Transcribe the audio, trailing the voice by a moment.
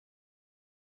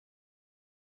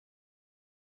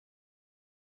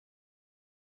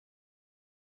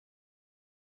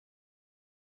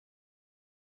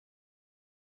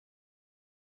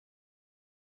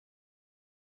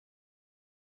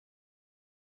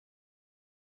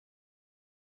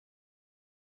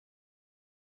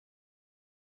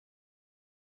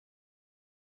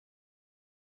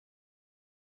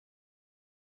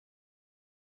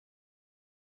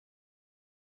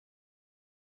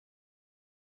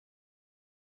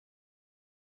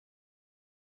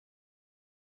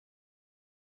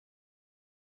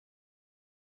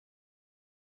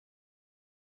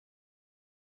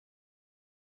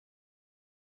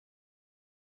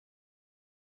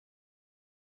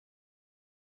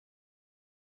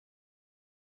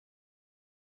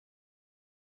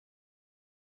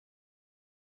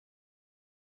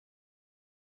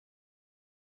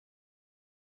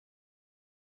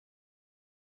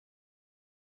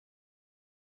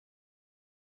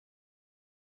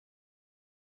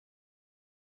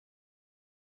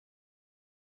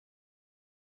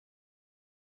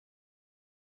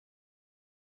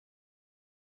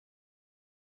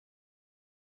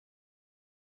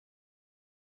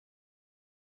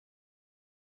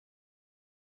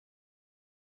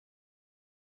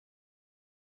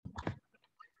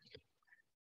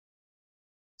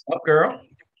Up, girl.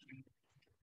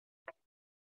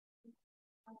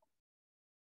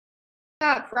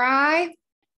 Got Fry.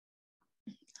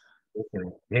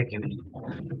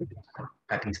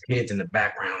 Got these kids in the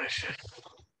background and shit.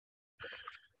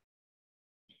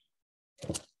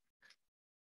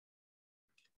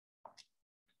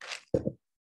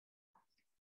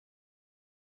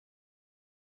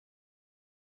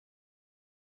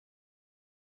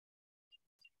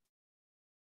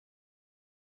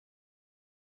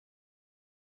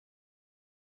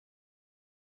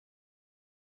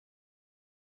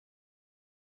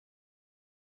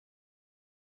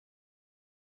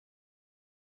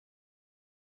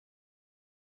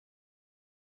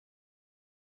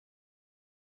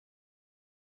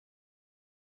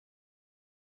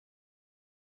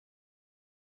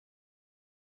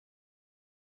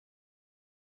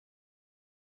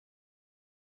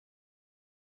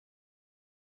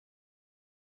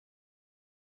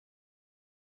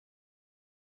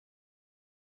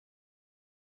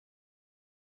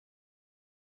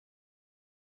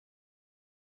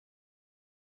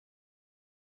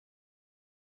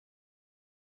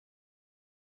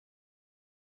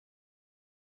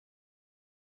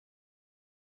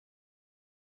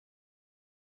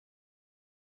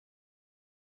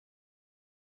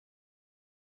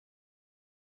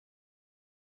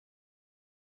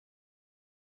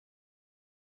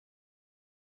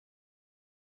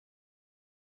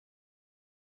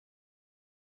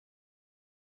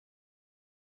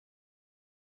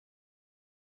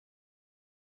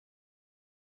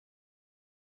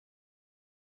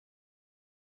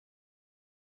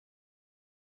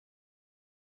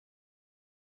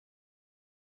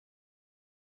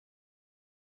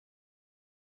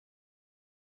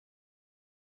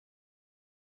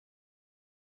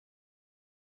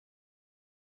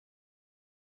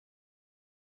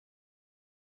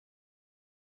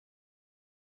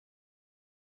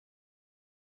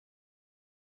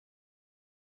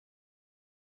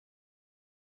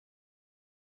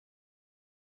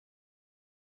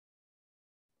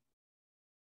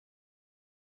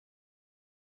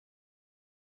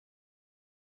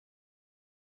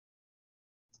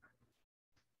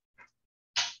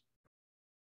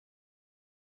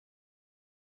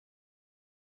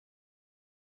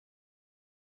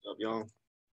 Up, y'all?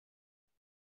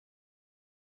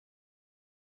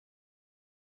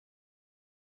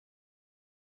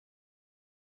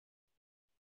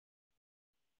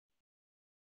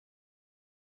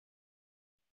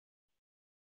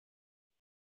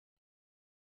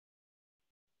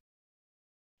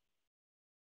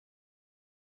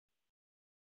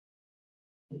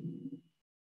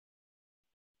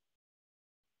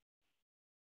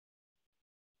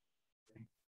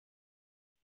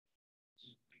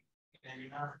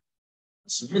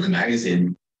 The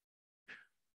magazine.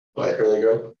 What, really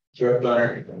good? Sure,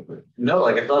 better. No,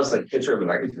 like I thought it was like a picture of a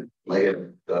magazine, like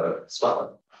the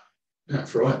spotlight. Yeah,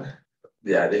 for what?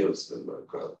 Yeah, I think it was.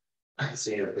 I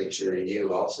see a picture of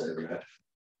you also, right?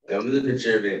 That was a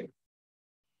picture of me.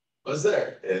 Was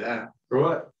there? Yeah. For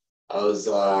what? I was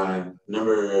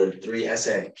number 3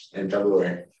 essay in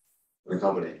February in the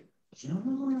company.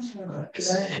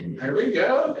 Okay. There we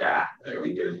go. Yeah. There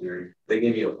we go. They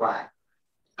gave me a plaque.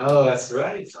 Oh, that's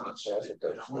right. It's on traffic.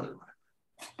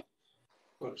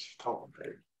 What's talking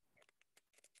about?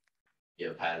 Yeah,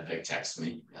 Pat Vic texted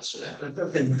me yesterday.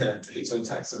 He's been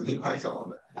texting me. I call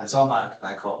him. I told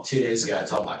I called 2 days ago. I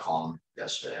told my call him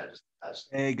yesterday.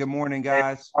 Hey, good morning,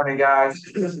 guys. Morning, guys.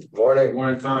 Morning.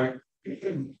 Morning time.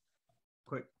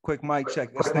 Quick mic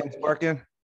check. This thing's working?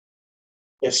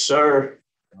 Yes, sir.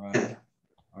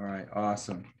 All right.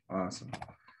 Awesome.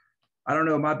 I don't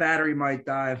know. My battery might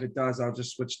die. If it does, I'll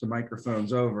just switch the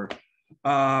microphones over.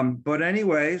 But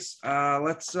anyways,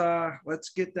 let's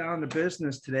get down to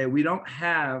business today. We don't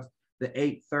have the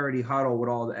 8:30 huddle with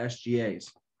all the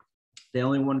SGAs. They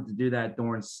only wanted to do that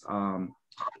during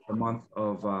the month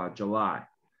of July.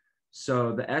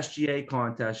 So the SGA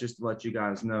contest, just to let you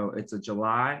guys know, it's a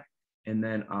July and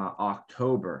then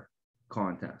October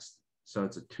contest. So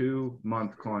it's a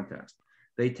 2-month contest.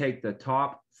 They take the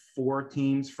top 4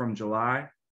 teams from July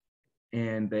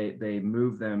and they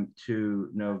move them to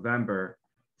November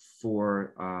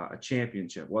for a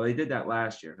championship. Well, they did that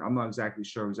last year. I'm not exactly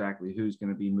sure who's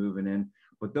going to be moving in,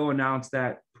 but they'll announce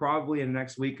that probably in the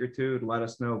next week or two to let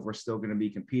us know if we're still going to be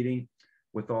competing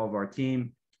with all of our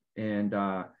team. And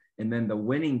then the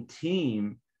winning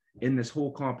team in this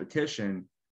whole competition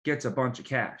gets a bunch of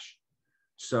cash.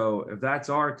 So if that's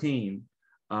our team,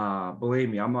 believe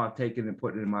me, I'm not taking it and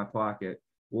putting it in my pocket.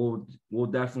 We'll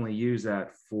definitely use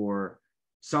that for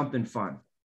something fun.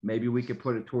 Maybe we could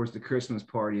put it towards the Christmas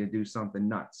party and do something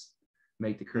nuts.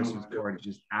 make the Christmas party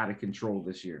just out of control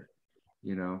this year.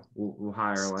 You know, we'll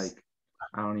hire like,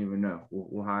 I don't even know.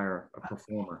 We'll hire a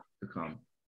performer to come.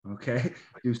 Okay,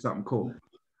 do something cool.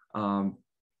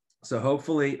 So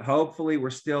hopefully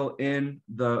we're still in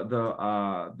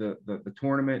the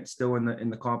tournament, still in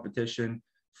the competition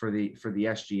for the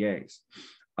SGAs.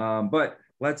 But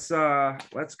let's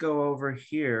go over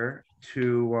here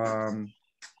to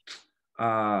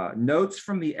notes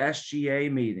from the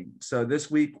SGA meeting. So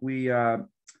this week we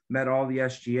met all the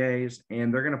SGAs,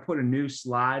 and they're going to put a new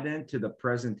slide into the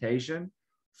presentation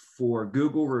for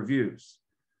Google reviews.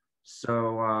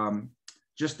 So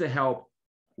just to help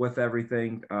with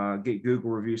everything, get Google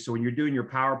reviews. So when you're doing your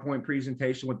PowerPoint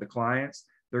presentation with the clients,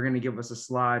 they're going to give us a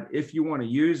slide. If you want to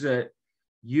use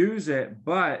it,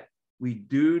 but we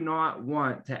do not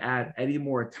want to add any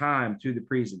more time to the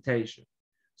presentation.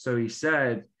 So he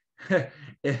said, and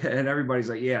everybody's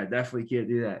like, yeah, definitely can't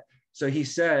do that. So he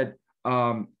said,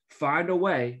 find a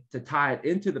way to tie it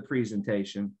into the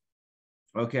presentation,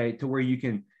 okay, to where you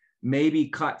can maybe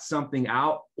cut something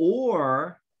out,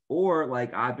 or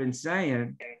like I've been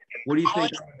saying, what do you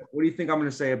think? What do you think I'm going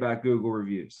to say about Google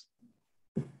reviews?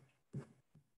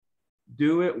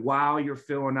 Do it while you're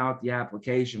filling out the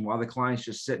application, while the client's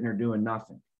just sitting there doing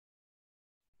nothing,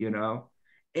 you know?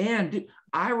 And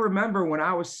I remember when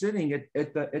I was sitting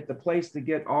at the place to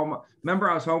get all my, remember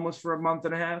I was homeless for a month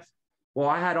and a half? Well,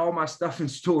 I had all my stuff in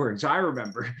storage. I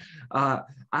remember I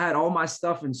had all my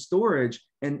stuff in storage.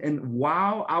 And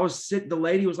while I was sitting, the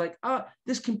lady was like,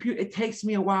 this computer, it takes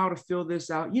me a while to fill this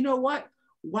out. You know what?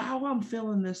 While I'm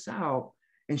filling this out,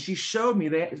 and she showed me,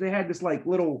 they had this like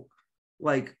little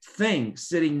like thing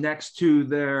sitting next to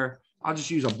their, I'll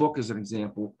just use a book as an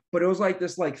example, but it was like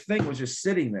this like thing was just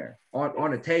sitting there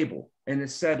on a table. And it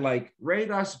said like,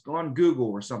 rate us on Google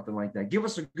or something like that. Give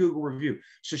us a Google review.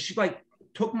 So she like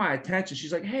took my attention.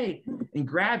 She's like, hey, and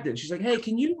grabbed it. She's like, hey,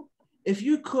 can you, if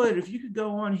you could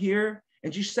go on here,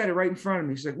 and she said it right in front of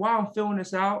me. She's like, wow, I'm filling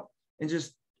this out, and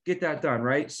just get that done,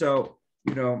 right? So,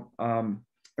 you know,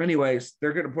 anyways,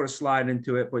 they're going to put a slide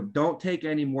into it, but don't take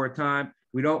any more time.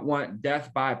 We don't want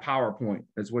death by PowerPoint,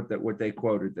 is what they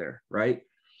quoted there, right?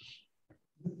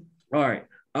 All right.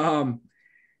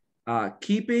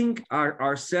 Keeping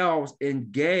ourselves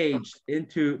engaged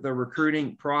into the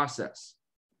recruiting process.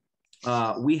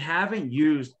 We haven't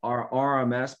used our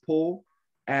RMS pool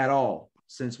at all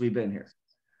since we've been here.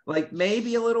 Like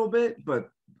maybe a little bit, but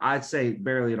I'd say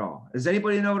barely at all. Does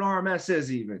anybody know what RMS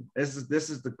is even? This is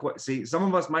the, see, some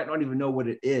of us might not even know what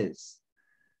it is,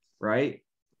 right?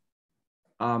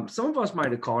 Some of us might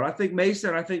have called. I think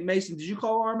Mason, did you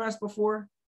call RMS before?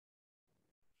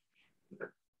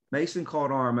 Mason called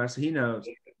RMS. He knows.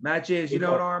 Matt James, you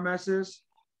know what RMS is?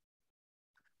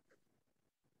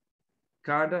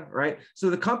 Kinda, right?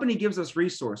 So the company gives us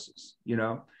resources, you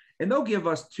know, and they'll give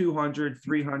us 200,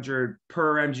 300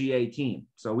 per MGA team.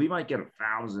 So we might get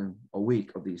 1,000 a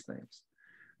week of these things.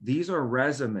 These are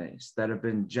resumes that have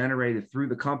been generated through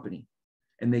the company,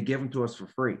 and they give them to us for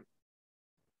free,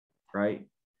 right?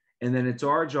 And then it's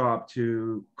our job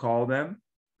to call them,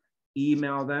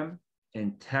 email them,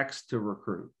 and text to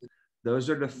recruit. Those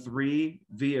are the 3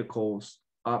 vehicles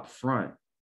up front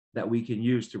that we can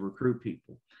use to recruit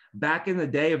people. Back in the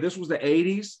day, if this was the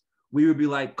 80s, we would be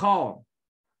like, call them.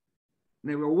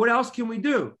 And they go, what else can we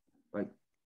do? Like,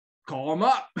 call them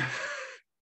up.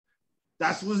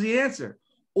 That was the answer.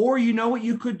 Or you know what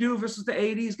you could do if this was the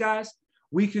 80s, guys?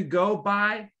 We could go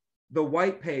buy the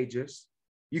white pages.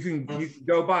 You can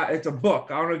go buy, it's a book.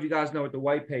 I don't know if you guys know what the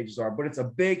white pages are, but it's a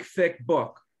big, thick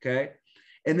book, okay?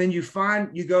 And then you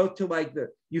go to like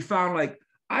you found like,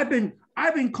 I've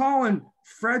been calling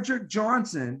Frederick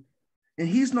Johnson and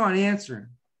he's not answering.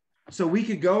 So we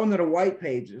could go into the white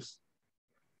pages,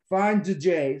 find the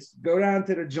J's, go down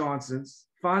to the Johnsons,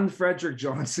 find the Frederick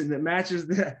Johnson that matches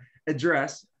the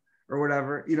address or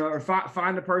whatever, you know, or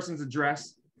find the person's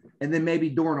address and then maybe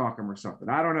door knock them or something.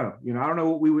 I don't know. You know, I don't know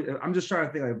what we would, I'm just trying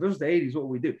to think like, if this was the 80s, what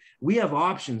would we do? We have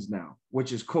options now,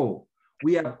 which is cool.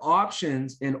 We have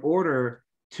options in order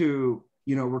to,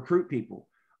 you know, recruit people.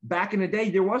 Back in the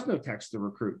day, there was no text to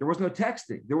recruit. There was no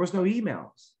texting. There was no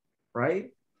emails,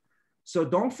 right? So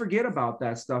don't forget about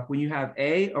that stuff when you have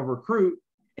A, a recruit,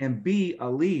 and B, a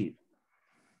lead,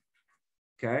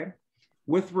 okay?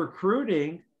 With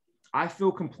recruiting, I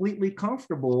feel completely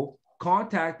comfortable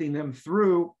contacting them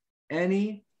through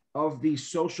any of these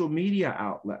social media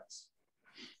outlets.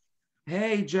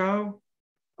 Hey, Joe,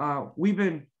 we've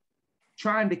been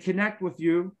trying to connect with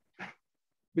you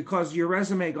because your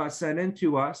resume got sent in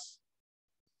to us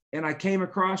and I came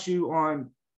across you on,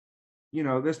 you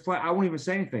know, this I won't even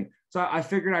say anything. So I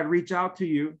figured I'd reach out to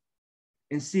you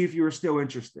and see if you were still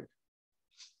interested.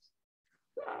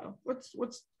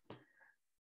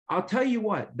 I'll tell you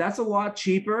what, that's a lot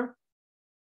cheaper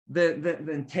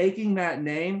than taking that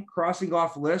name, crossing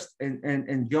off list,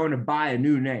 and going to buy a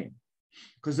new name,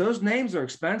 because those names are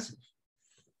expensive.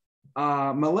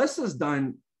 Melissa's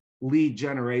done lead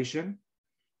generation.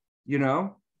 You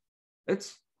know,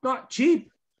 it's not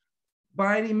cheap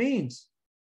by any means.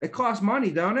 It costs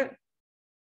money, don't it?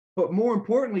 But more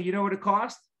importantly, you know what it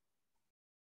costs?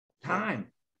 Time.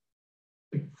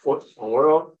 What in the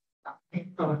world?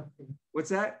 What's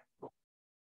that?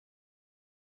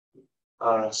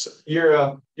 So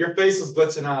Your face was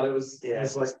glitching out. It was Yeah.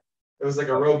 it was like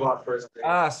a robot first.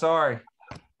 Sorry.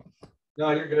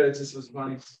 No, you're good. It just was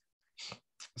funny.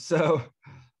 So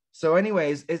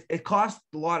anyways, it costs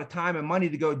a lot of time and money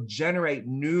to go generate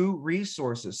new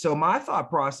resources. So my thought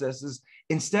process is,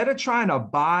 instead of trying to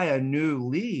buy a new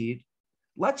lead,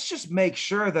 let's just make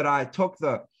sure that I took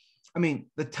the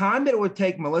time that it would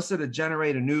take Melissa to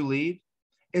generate a new lead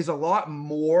is a lot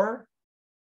more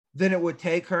than it would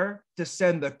take her to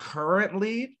send the current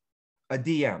lead a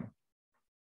DM.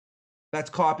 That's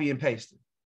copy and pasted,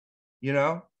 you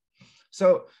know?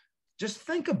 So just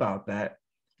think about that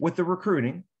with the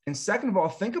recruiting. And second of all,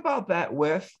 think about that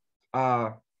with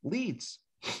leads,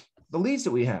 the leads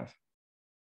that we have.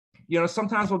 You know,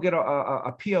 sometimes we'll get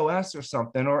a POS or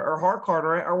something, or hard card,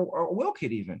 or a will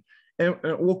kit even. And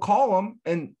we'll call them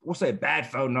and we'll say, bad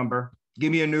phone number,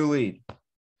 give me a new lead.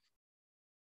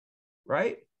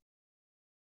 Right?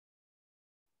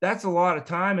 That's a lot of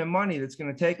time and money that's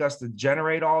going to take us to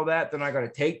generate all that. Then I got to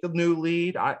take the new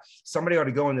lead. Somebody ought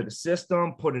to go into the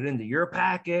system, put it into your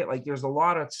packet. Like, there's a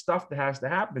lot of stuff that has to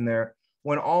happen there,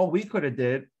 when all we could have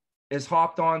did is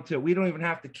hopped on to, we don't even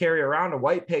have to carry around the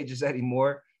white pages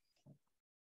anymore.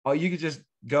 Oh, you could just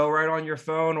go right on your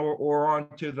phone or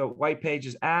onto the White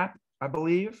Pages app, I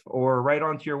believe, or right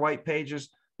onto your White Pages.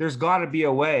 There's got to be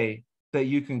a way that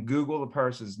you can Google the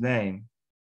person's name,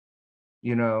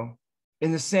 you know,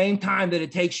 in the same time that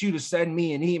it takes you to send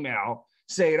me an email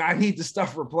saying I need the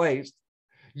stuff replaced.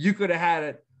 You could have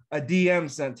had a DM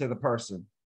sent to the person,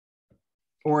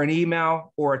 or an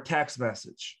email, or a text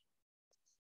message,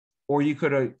 or you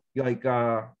could have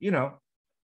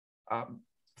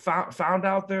found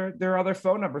out their other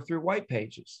phone number through White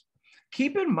Pages.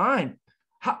 Keep in mind,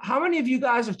 how many of you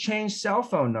guys have changed cell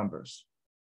phone numbers?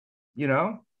 You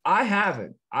know, I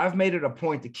haven't. I've made it a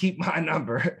point to keep my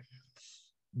number,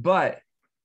 but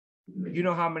you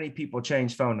know how many people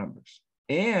change phone numbers.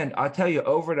 And I'll tell you,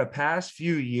 over the past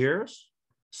few years,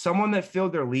 someone that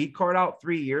filled their lead card out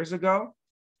 3 years ago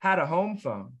had a home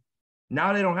phone.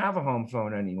 Now they don't have a home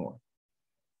phone anymore.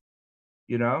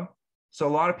 You know? So a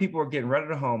lot of people are getting rid of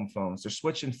the home phones. They're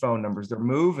switching phone numbers. They're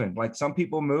moving. Like, some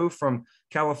people move from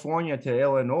California to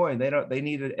Illinois. They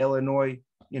need an Illinois,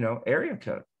 area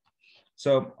code.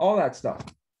 So all that stuff.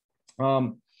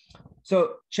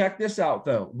 So check this out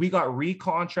though. We got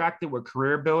recontracted with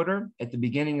Career Builder at the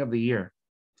beginning of the year.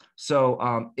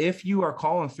 So if you are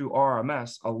calling through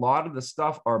RMS, a lot of the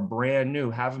stuff are brand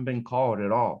new, haven't been called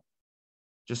at all.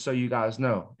 Just so you guys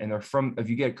know. And if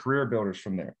you get Career Builders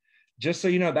from there. Just so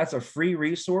you know, that's a free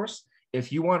resource.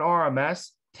 If you want RMS,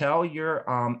 tell your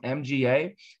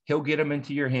MGA, he'll get them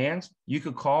into your hands. You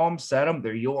could call them, set them,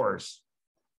 they're yours.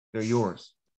 They're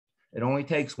yours. It only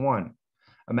takes one.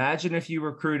 Imagine if you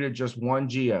recruited just one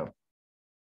geo.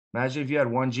 Imagine if you had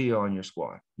one geo on your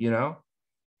squad,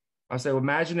 I say, well,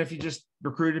 imagine if you just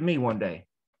recruited me one day.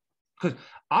 Because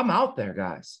I'm out there,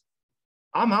 guys.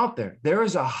 I'm out there. There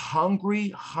is a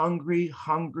hungry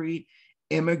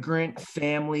immigrant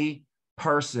family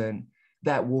person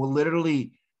that will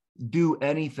literally do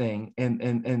anything,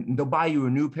 and they'll buy you a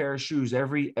new pair of shoes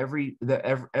every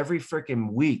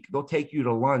freaking week. They'll take you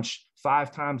to lunch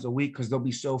 5 times a week because they'll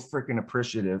be so freaking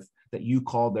appreciative that you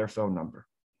called their phone number.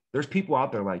 There's people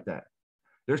out there like that.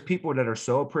 There's people that are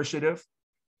so appreciative.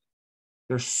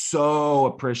 They're so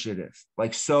appreciative,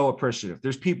 like so appreciative.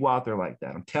 There's people out there like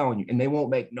that, I'm telling you, and they won't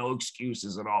make no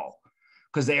excuses at all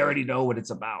because they already know what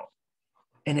it's about.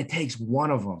 And it takes one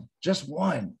of them, just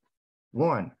one,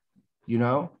 I'm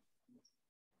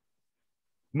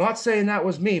not saying that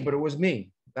was me, but it was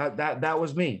me. That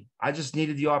was me. I just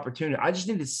needed the opportunity. I just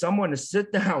needed someone to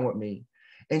sit down with me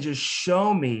and just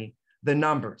show me the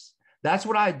numbers. That's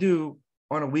what I do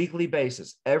on a weekly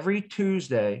basis. Every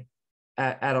Tuesday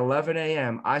at 11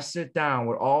 a.m., I sit down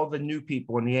with all the new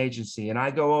people in the agency and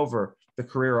I go over the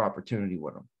career opportunity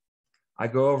with them. I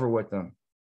go over with them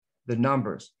the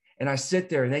numbers, and I sit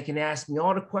there and they can ask me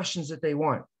all the questions that they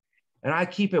want. And I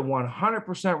keep it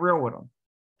 100% real with them,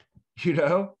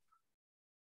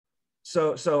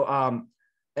 So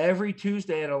every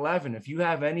Tuesday at 11, if you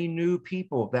have any new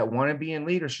people that want to be in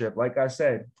leadership, like I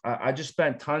said, I just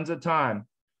spent tons of time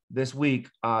this week.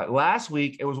 Last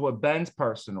week, it was with Ben's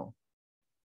personal.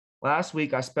 Last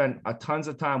week, I spent a tons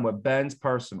of time with Ben's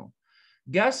personal.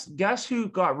 Guess who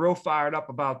got real fired up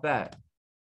about that?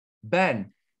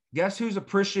 Ben. Guess who's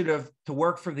appreciative to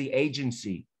work for the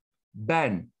agency?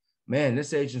 Ben. Man,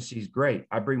 this agency is great.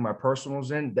 I bring my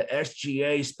personals in. The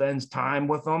SGA spends time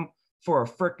with them for a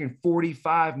freaking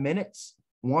 45 minutes,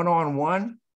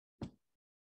 one-on-one.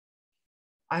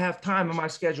 I have time in my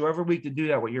schedule every week to do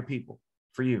that with your people,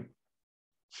 for you.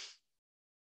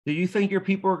 Do you think your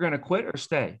people are going to quit or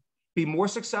stay? Be more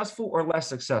successful or less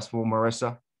successful,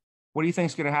 Marissa? What do you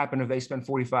think is going to happen if they spend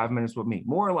 45 minutes with me?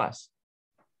 More or less?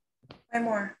 Way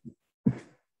more.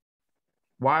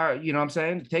 Why, you know what I'm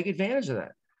saying? Take advantage of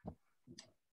that.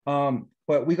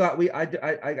 But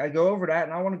I go over that,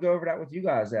 and I want to go over that with you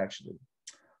guys, actually.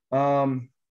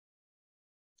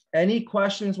 Any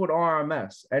questions with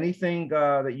RMS? Anything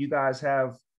that you guys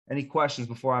have, any questions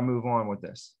before I move on with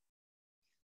this?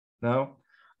 No?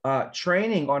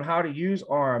 Training on how to use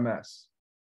RMS,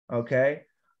 okay?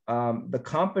 The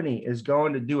company is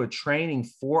going to do a training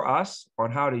for us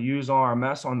on how to use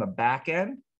RMS on the back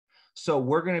end. So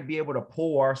we're going to be able to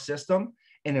pull our system.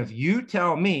 And if you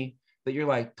tell me that you're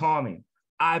like, Tommy,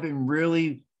 I've been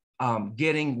really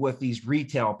getting with these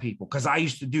retail people because I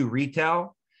used to do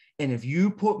retail. And if you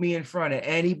put me in front of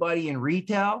anybody in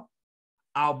retail,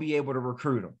 I'll be able to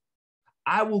recruit them.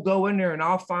 I will go in there and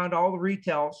I'll find all the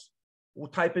retails. We'll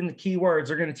type in the keywords.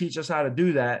 They're going to teach us how to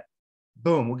do that.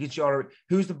 Boom, we'll get you all.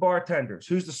 Who's the bartenders?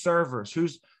 Who's the servers?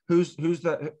 Who's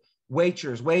the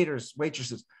waiters,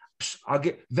 waitresses? I'll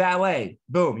get valet.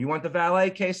 Boom. You want the valet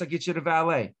case? I'll get you the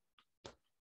valet.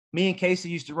 Me and Casey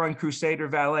used to run Crusader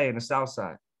Valet in the South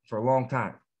Side for a long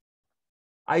time.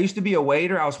 I used to be a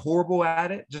waiter. I was horrible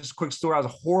at it. Just a quick story. I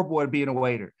was horrible at being a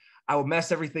waiter. I would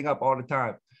mess everything up all the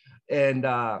time. And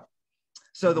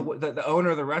so the owner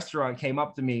of the restaurant came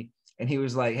up to me and he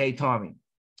was like, hey, Tommy.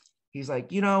 He's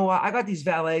like, you know, I got these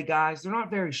valet guys. They're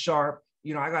not very sharp.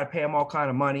 You know, I got to pay them all kind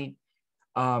of money.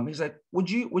 He's like, would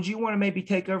you want to maybe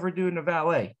take over doing the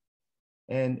valet?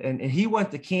 And he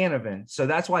went to Canavan. So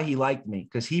that's why he liked me,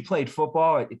 because he played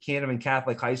football at Canavan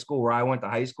Catholic High School, where I went to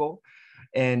high school.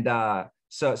 And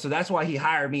so that's why he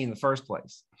hired me in the first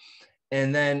place.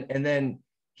 And then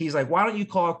he's like, why don't you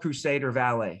call Crusader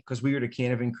Valet? Because we were the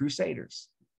Canavan Crusaders,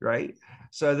 right?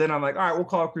 So then I'm like, all right, we'll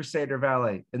call Crusader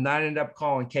Valet. And I ended up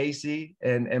calling Casey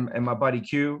and my buddy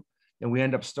Q. And we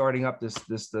end up starting up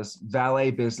this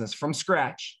valet business from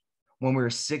scratch when we were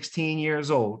 16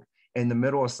 years old in the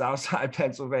middle of Southside,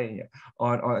 Pennsylvania,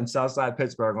 on Southside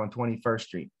Pittsburgh on 21st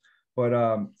Street.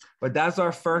 But that's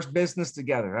our first business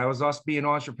together. That was us being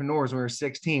entrepreneurs when we were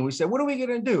 16. We said, what are we going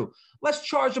to do? Let's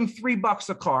charge them $3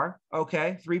 a car.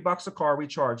 Okay, $3 a car, we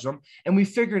charged them. And we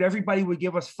figured everybody would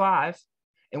give us $5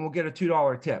 and we'll get a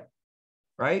 $2 tip,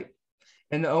 right?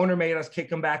 And the owner made us kick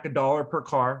them back $1 per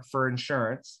car for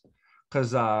insurance.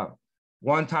 Because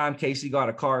one time Casey got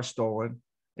a car stolen,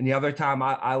 and the other time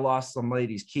I lost some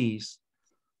lady's keys.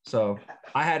 So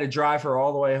I had to drive her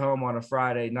all the way home on a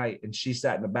Friday night, and she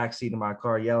sat in the back seat of my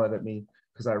car yelling at me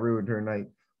because I ruined her night.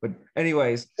 But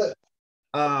anyways,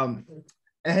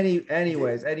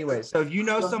 anyways. So if you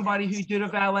know somebody who did a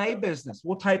valet business,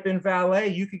 we'll type in valet.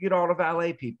 You could get all the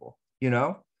valet people. You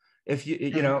know, if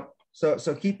you know.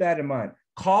 So keep that in mind.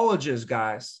 Colleges,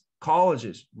 guys.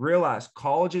 Colleges, realize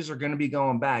colleges are going to be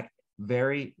going back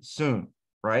very soon,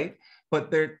 right?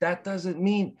 But that doesn't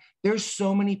mean there's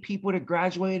so many people that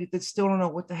graduated that still don't know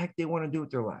what the heck they want to do with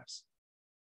their lives.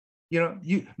 You know,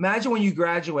 you imagine when you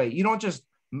graduate, you don't just,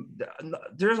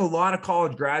 there's a lot of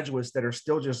college graduates that are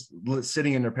still just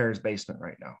sitting in their parents' basement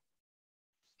right now.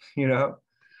 You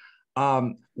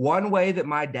know, one way that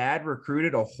my dad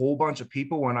recruited a whole bunch of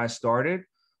people when I started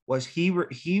was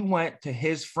he went to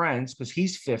his friends, because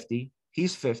he's 50.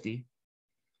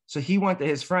 So he went to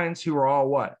his friends who were all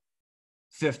what?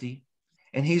 50.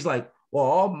 And he's like, well,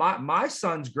 all my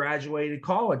sons graduated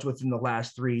college within the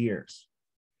last 3 years.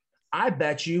 I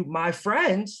bet you my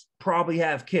friends probably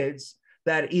have kids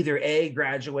that either A,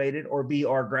 graduated, or B,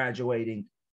 are graduating,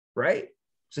 right?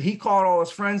 So he called all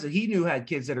his friends that he knew had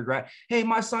kids that are graduating. Hey,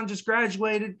 my son just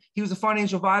graduated. He was a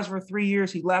financial advisor for 3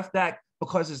 years. He left that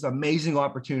because this amazing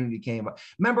opportunity came up.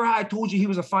 Remember how I told you he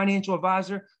was a financial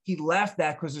advisor? He left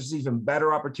that because there's even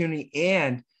better opportunity,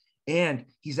 and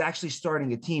he's actually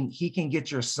starting a team. He can get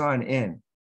your son in.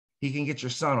 He can get your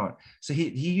son on. So he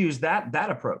used that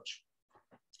approach.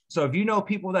 So if you know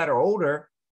people that are older,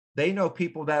 they know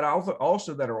people that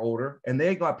also that are older, and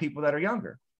they got people that are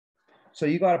younger. So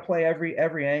you got to play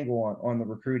every angle on the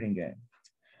recruiting game.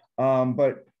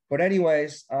 But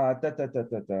anyways,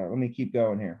 let me keep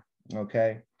going here.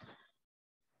 Okay.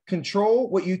 Control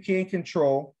what you can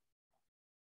control.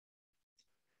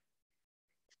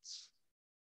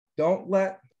 Don't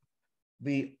let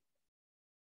the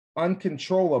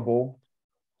uncontrollable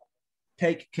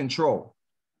take control.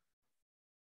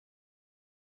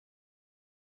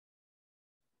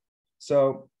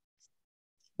 So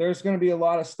there's going to be a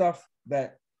lot of stuff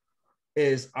that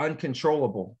is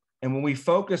uncontrollable. And when we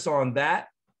focus on that,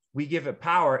 we give it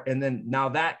power. And then now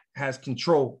that has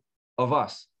control of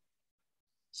us.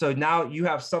 So now you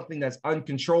have something that's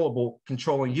uncontrollable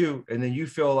controlling you. And then you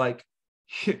feel like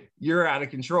you're out of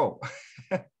control.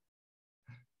 The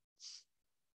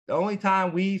only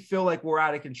time we feel like we're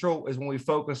out of control is when we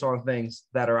focus on things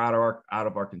that are out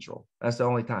of our control. That's the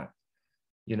only time,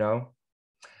 you know.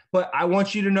 But I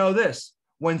want you to know this: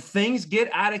 when things get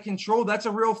out of control, that's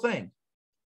a real thing.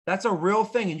 That's a real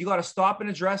thing, and you got to stop and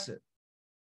address it.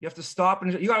 You have to stop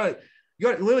and you got to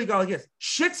literally go like this.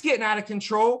 Shit's getting out of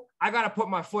control. I got to put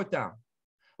my foot down.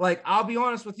 Like, I'll be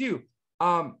honest with you.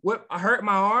 I hurt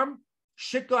my arm.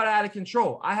 Shit got out of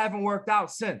control. I haven't worked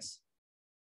out since.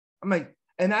 I'm like,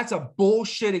 and that's a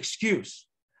bullshit excuse.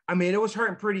 I mean, it was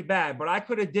hurting pretty bad, but I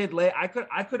could have did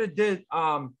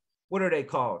what are they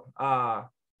called?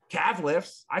 Calf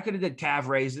lifts. I could have did calf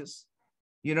raises.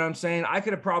 You know what I'm saying? I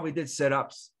could have probably did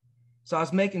sit-ups. So I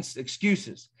was making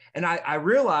excuses. And I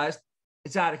realized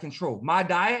it's out of control. My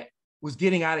diet was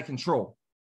getting out of control.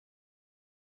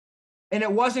 And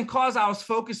it wasn't because I was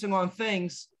focusing on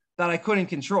things that I couldn't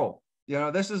control. You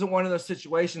know, this isn't one of those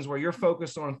situations where you're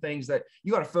focused on things that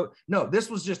you got to focus. No, this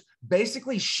was just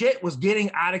basically shit was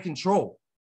getting out of control.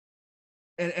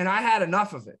 And I had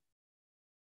enough of it.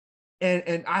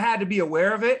 And I had to be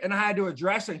aware of it and I had to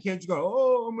address it. And can't just go,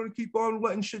 oh, I'm going to keep on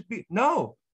letting shit be.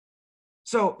 No.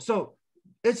 So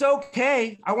it's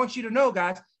okay. I want you to know,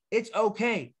 guys, it's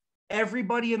okay.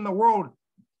 Everybody in the world,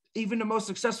 even the most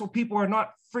successful people, are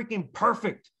not freaking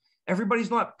perfect. Everybody's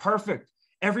not perfect.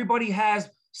 Everybody has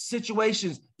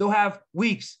situations. They'll have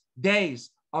weeks, days,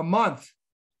 a month.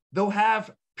 They'll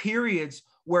have periods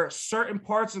where certain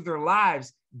parts of their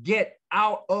lives get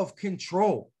out of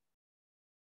control.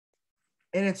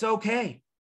 And it's okay.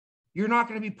 You're not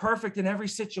going to be perfect in every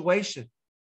situation.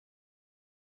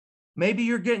 Maybe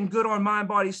you're getting good on mind,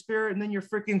 body, spirit, and then your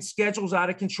freaking schedule's out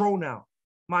of control now.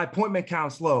 My appointment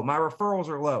count's low. My referrals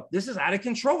are low. This is out of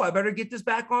control. I better get this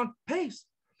back on pace.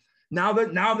 Now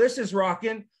this is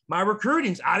rocking. My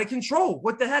recruiting's out of control.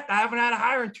 What the heck? I haven't had a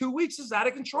hire in 2 weeks. It's out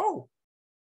of control.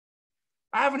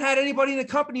 I haven't had anybody in the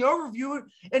company overview it.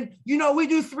 And, you know, we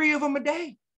do 3 of them a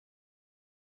day.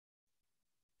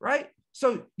 Right?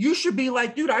 So you should be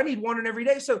like, dude, I need one in every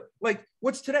day. So like,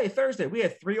 what's today? Thursday. We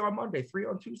had 3 on Monday, 3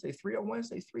 on Tuesday, 3 on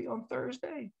Wednesday, 3 on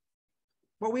Thursday.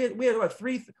 Well, we had what,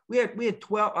 3, we had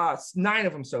 12, 9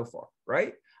 of them so far,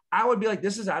 right? I would be like,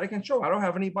 this is out of control. I don't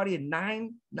have anybody in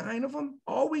 9 of them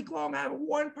all week long. I have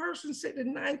one person sitting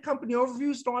in 9 company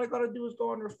overviews. So all I got to do is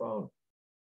go on their phone.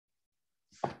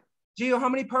 Gio, how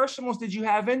many personals did you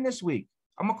have in this week?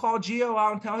 I'm going to call Gio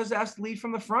out and tell his ass to lead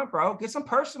from the front, bro. Get some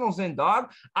personals in,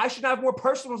 dog. I should have more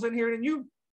personals in here than you.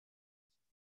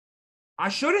 I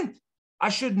shouldn't. I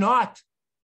should not.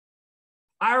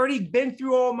 I already been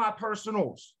through all my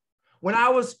personals. When I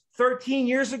was 13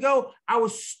 years ago, I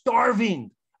was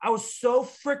starving. I was so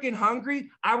freaking hungry.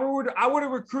 I would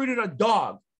have recruited a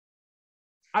dog.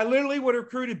 I literally would have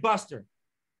recruited Buster.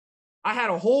 I had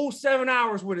a whole 7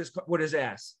 hours with his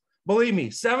ass. Believe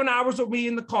me, 7 hours with me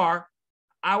in the car.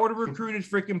 I would have recruited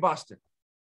freaking Buster.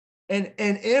 And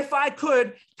if I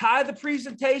could tie the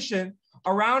presentation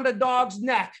around a dog's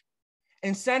neck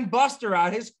and send Buster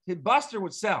out, his Buster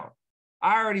would sell.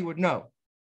 I already would know.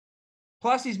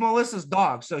 Plus, he's Melissa's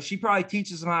dog, so she probably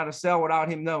teaches him how to sell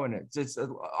without him knowing it. It's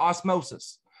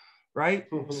osmosis, right?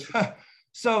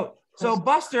 So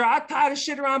Buster, I tie the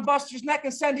shit around Buster's neck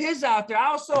and send his out there.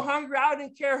 I was so hungry, I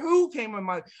didn't care who came in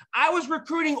my. I was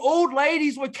recruiting old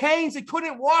ladies with canes that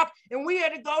couldn't walk, and we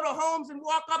had to go to homes and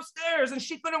walk upstairs, and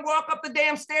she couldn't walk up the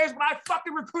damn stairs, but I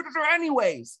fucking recruited her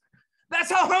anyways.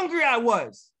 That's how hungry I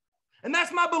was, and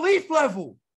that's my belief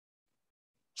level.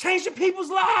 Changing people's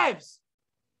lives.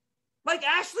 Like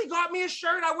Ashley got me a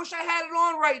shirt. I wish I had it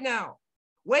on right now.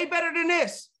 Way better than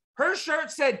this. Her shirt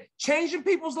said, changing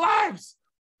people's lives.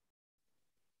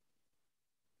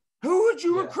 Who would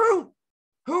you recruit?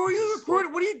 Who are you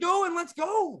recruiting? What are you doing? Let's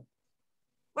go.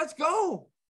 Let's go.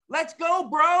 Let's go,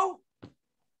 bro.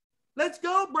 Let's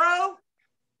go, bro.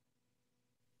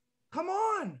 Come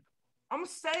on. I'm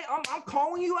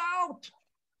calling you out.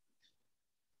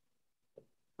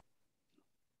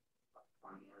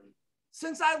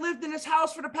 Since I lived in this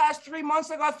house for the past 3 months,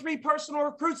 I got 3 personal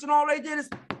recruits, and all they did is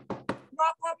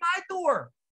knock on my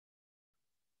door.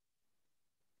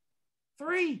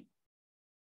 3.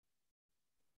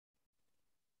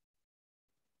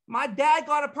 My dad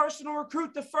got a personal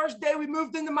recruit the first day we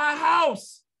moved into my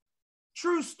house.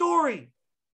 True story.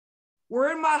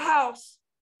 We're in my house.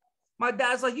 My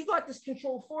dad's like, you got this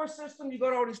Control4 system, you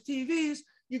got all these TVs,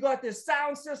 you got this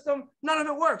sound system, none of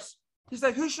it works. He's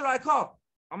like, who should I call?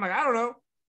 I'm like, I don't know.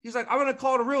 He's like, I'm going to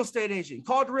call the real estate agent. He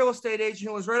called the real estate agent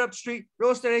who was right up the street.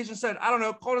 Real estate agent said, I don't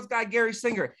know, call this guy Gary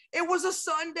Singer. It was a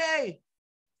Sunday.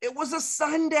 It was a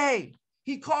Sunday.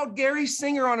 He called Gary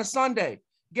Singer on a Sunday.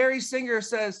 Gary Singer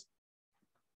says,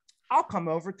 I'll come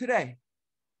over today.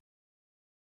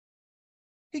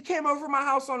 He came over to my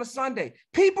house on a Sunday.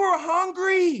 People are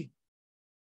hungry.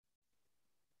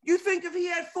 You think if he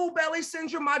had full belly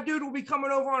syndrome, my dude will be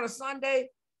coming over on a Sunday?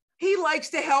 He likes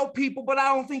to help people, but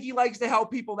I don't think he likes to help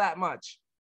people that much.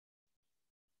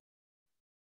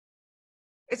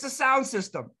 It's a sound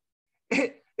system.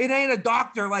 It ain't a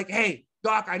doctor like, hey,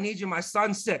 doc, I need you. My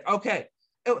son's sick. Okay.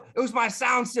 It was my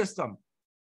sound system.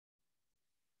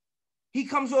 He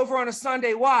comes over on a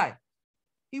Sunday. Why?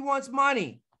 He wants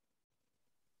money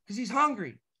because he's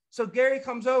hungry. So Gary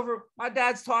comes over. My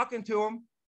dad's talking to him,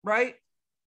 right?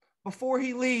 Before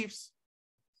he leaves,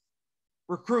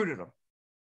 recruited him.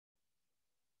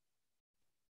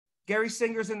 Gary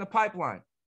Singer's in the pipeline.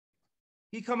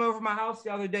 He come over my house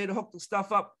the other day to hook the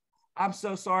stuff up. I'm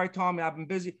so sorry, Tommy. I've been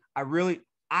busy.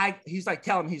 He's like,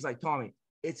 tell him, he's like, Tommy,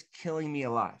 it's killing me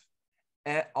alive.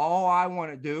 And all I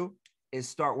want to do is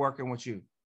start working with you.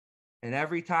 And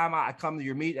every time I come to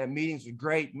your meetings are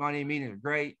great. Money meetings are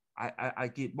great. I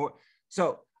get more.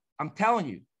 So I'm telling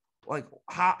you, like,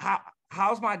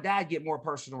 how's my dad get more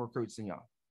personal recruits than y'all?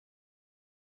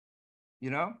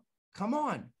 You know, come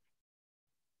on.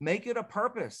 Make it a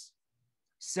purpose.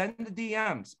 Send the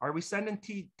DMs. Are we sending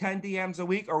 10 DMs a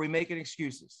week or are we making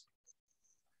excuses?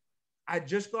 I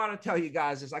just got to tell you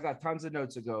guys this. I got tons of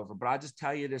notes to go over, but I'll just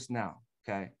tell you this now,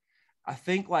 okay? I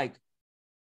think, like,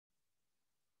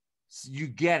 you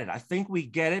get it. I think we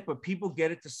get it, but people get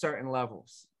it to certain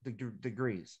levels,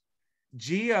 degrees.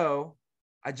 Geo,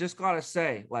 I just got to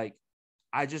say, like,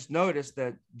 I just noticed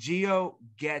that Geo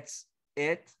gets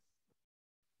it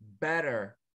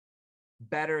better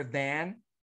than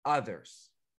others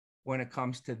when it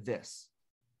comes to this.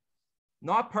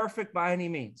 Not perfect by any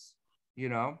means, you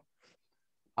know.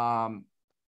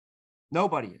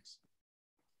 Nobody is.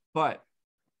 But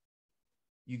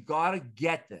you got to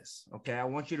get this, okay? I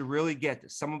want you to really get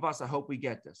this. Some of us, I hope we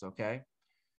get this, okay?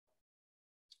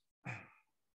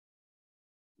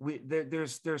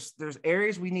 There's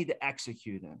areas we need to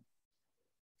execute in.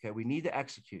 Okay, we need to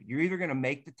execute. You're either going to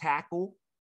make the tackle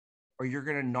or you're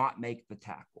going to not make the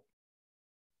tackle.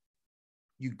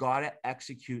 You got to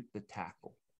execute the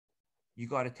tackle. You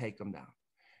got to take them down.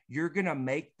 You're going to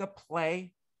make the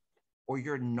play or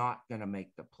you're not going to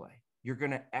make the play. You're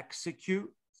going to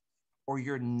execute or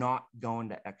you're not going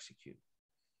to execute.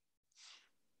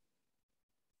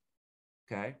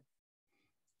 Okay.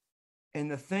 And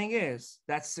the thing is,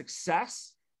 that's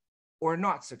success or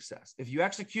not success. If you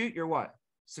execute, you're what?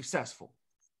 Successful.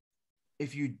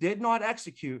 If you did not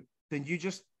execute, then you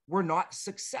just were not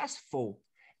successful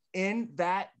in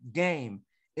that game,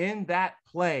 in that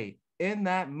play, in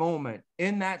that moment,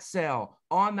 in that sale,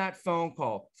 on that phone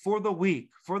call, for the week,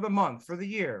 for the month, for the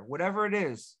year, whatever it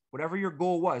is, whatever your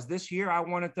goal was. This year, I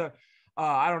wanted to,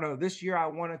 this year I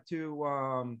wanted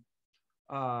to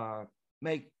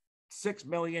make $6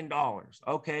 million.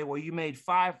 Okay, well, you made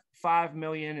 5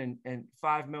 million and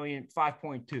 5 million,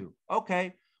 5.2.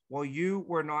 Okay, well, you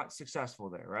were not successful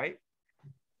there, right?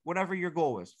 Whatever your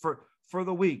goal is. For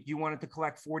the week, you wanted to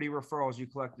collect 40 referrals, you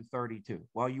collected 32.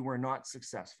 Well, you were not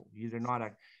successful. You did not,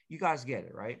 you guys get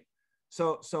it, right?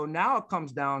 So now it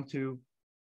comes down to,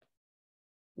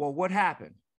 well, what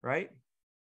happened, right?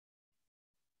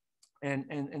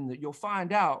 And you'll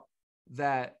find out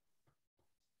that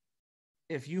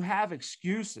if you have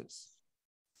excuses,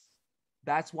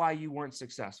 that's why you weren't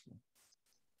successful.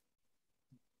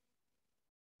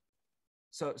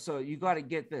 So you got to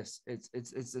get this.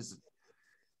 It's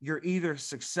you're either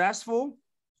successful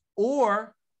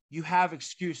or you have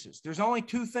excuses. There's only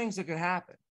 2 things that could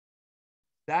happen.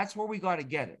 That's where we got to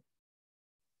get it.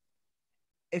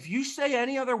 If you say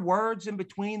any other words in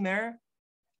between there,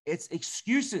 it's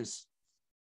excuses,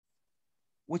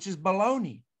 which is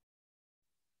baloney.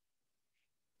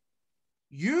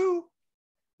 You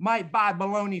might buy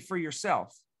baloney for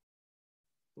yourself.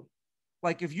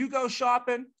 Like if you go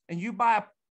shopping and you buy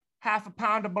half a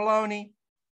pound of bologna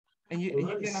and you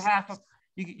get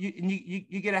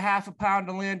You get a half a pound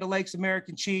of Land O'Lakes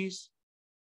American cheese.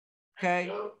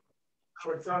 Okay.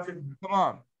 We're talking. Come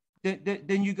on.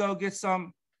 Then you go get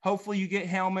some. Hopefully you get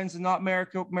Hellman's and not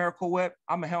Miracle Whip.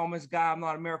 I'm a Hellman's guy. I'm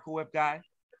not a Miracle Whip guy.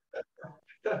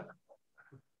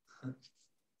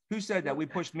 Who said that? We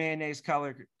pushed mayonnaise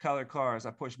colored cars.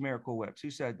 I pushed Miracle Whips. Who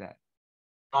said that?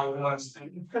 Kanye West.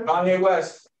 Kanye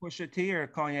West. Pusha T or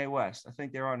Kanye West? I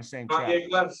think they're on the same track.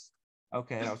 Kanye West.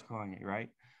 Okay, that was Kanye, right?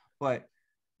 But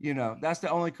you know, that's the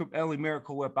only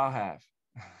Miracle Whip I'll have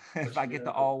if I get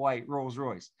the all white Rolls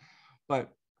Royce. But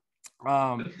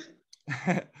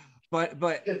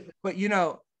but you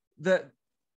know,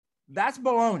 that's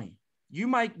baloney. You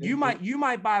might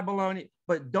buy baloney,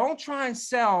 but don't try and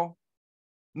sell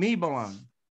me baloney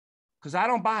because I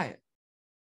don't buy it.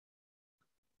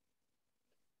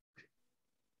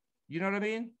 You know what I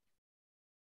mean?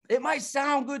 It might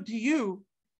sound good to you.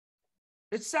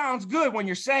 It sounds good when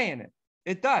you're saying it.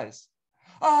 It does.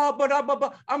 Oh, but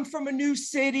I'm from a new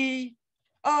city.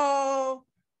 Oh,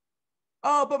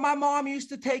 but my mom used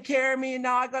to take care of me and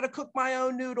now I got to cook my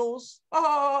own noodles.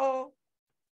 Oh,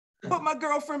 but my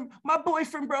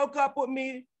boyfriend broke up with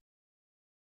me.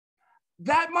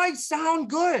 That might sound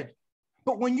good,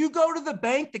 but when you go to the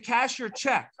bank to cash your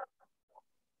check,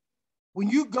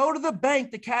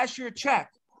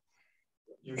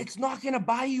 it's not going to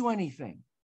buy you anything.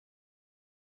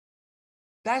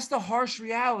 That's the harsh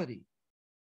reality.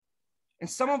 And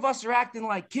some of us are acting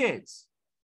like kids.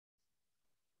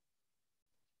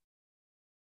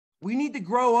 We need to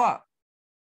grow up.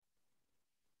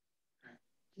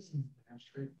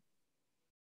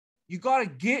 You got to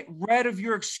get rid of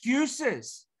your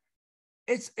excuses.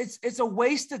 It's a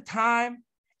waste of time.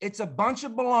 It's a bunch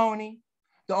of baloney.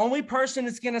 The only person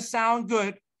that's going to sound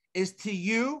good is to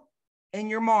you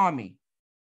and your mommy.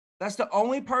 That's the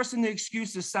only person the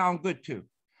excuses sound good to.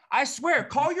 I swear,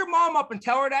 call your mom up and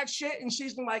tell her that shit. And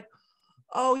she's like,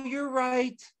 oh, you're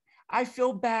right. I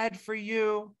feel bad for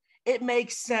you. It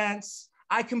makes sense.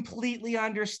 I completely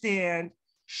understand.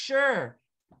 Sure.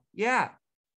 Yeah.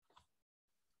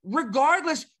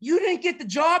 Regardless, you didn't get the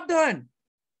job done.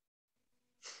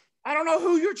 I don't know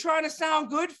who you're trying to sound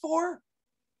good for.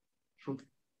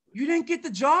 You didn't get the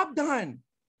job done.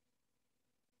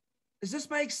 Does this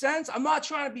make sense? I'm not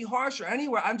trying to be harsh or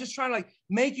anywhere. I'm just trying to like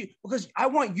make you, because I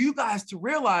want you guys to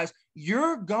realize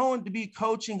you're going to be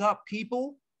coaching up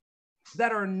people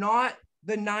that are not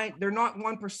they're not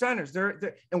 1%ers.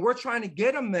 And we're trying to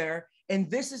get them there. And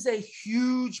this is a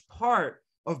huge part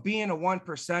of being a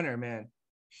 1%er, man.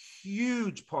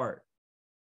 Huge part.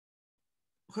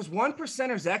 Because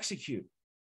 1%ers execute.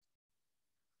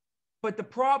 But the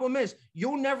problem is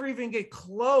you'll never even get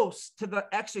close to the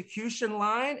execution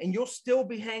line and you'll still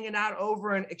be hanging out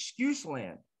over in excuse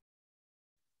land.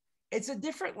 It's a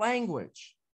different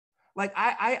language. Like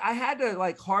I had to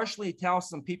like harshly tell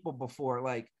some people before,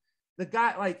 like the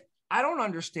guy, like, I don't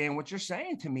understand what you're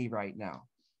saying to me right now.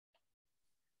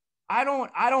 I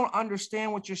don't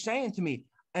understand what you're saying to me.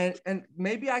 And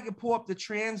maybe I could pull up the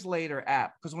translator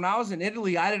app because when I was in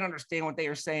Italy, I didn't understand what they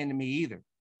were saying to me either.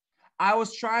 I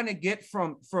was trying to get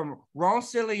from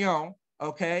Roncillion,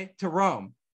 okay, to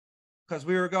Rome because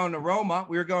we were going to Roma.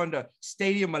 We were going to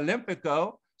Stadium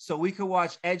Olimpico so we could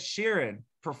watch Ed Sheeran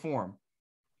perform.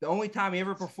 The only time he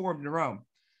ever performed in Rome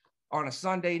on a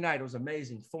Sunday night. It was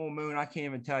amazing. Full moon. I can't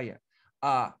even tell you.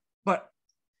 But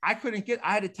I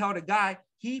had to tell the guy,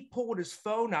 he pulled his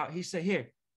phone out. He said,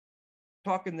 here,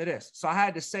 talking to this. So I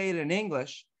had to say it in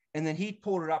English and then he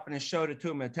pulled it up and then showed it to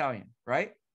him in Italian,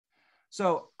 right?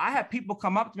 So I had people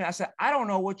come up to me. I said, I don't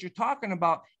know what you're talking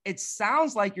about. It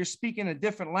sounds like you're speaking a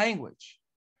different language.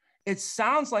 It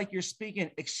sounds like you're speaking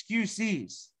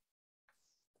excuses.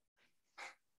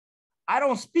 I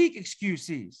don't speak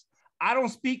excuses. I don't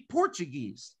speak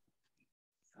Portuguese.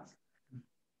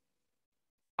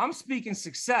 I'm speaking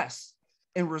success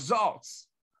and results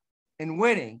and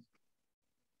winning.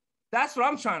 That's what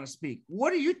I'm trying to speak.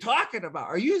 What are you talking about?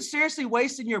 Are you seriously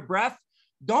wasting your breath?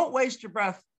 Don't waste your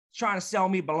breath trying to sell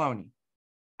me baloney.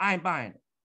 I ain't buying it.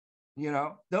 You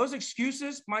know, those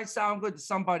excuses might sound good to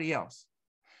somebody else.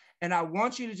 And I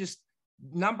want you to just,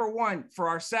 number one, for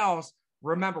ourselves,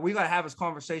 remember, we got to have this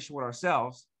conversation with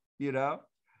ourselves, you know?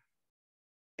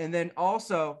 And then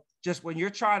also, just when you're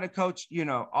trying to coach, you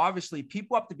know, obviously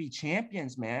people have to be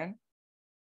champions, man.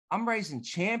 I'm raising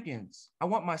champions. I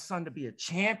want my son to be a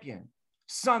champion.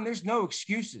 Son, there's no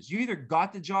excuses. You either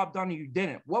got the job done or you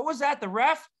didn't. What was that, the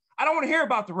ref? I don't want to hear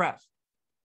about the ref.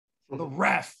 The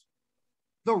ref.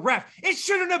 The ref. It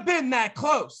shouldn't have been that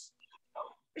close.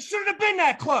 It shouldn't have been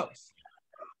that close.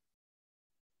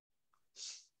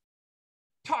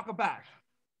 Talk about it.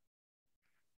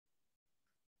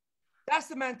 That's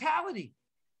the mentality.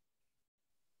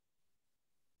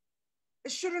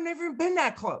 It should have never been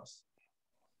that close.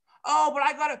 Oh, but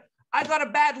I got a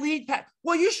bad lead pack.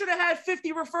 Well, you should have had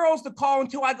 50 referrals to call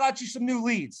until I got you some new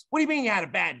leads. What do you mean you had a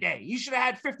bad day? You should have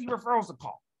had 50 referrals to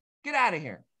call. Get out of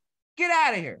here. Get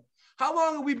out of here. How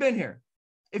long have we been here?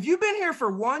 If you've been here for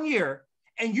 1 year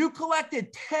and you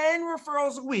collected 10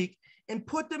 referrals a week and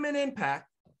put them in impact,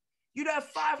 you'd have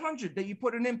 500 that you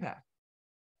put in impact.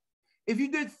 If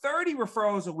you did 30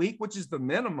 referrals a week, which is the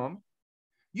minimum,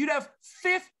 you'd have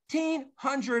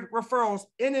 1,500 referrals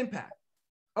in impact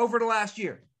over the last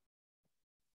year.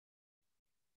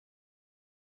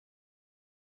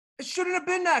 It shouldn't have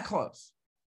been that close.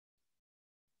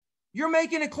 You're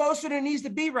making it closer than it needs to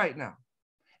be right now.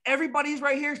 Everybody's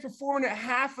right here is performing at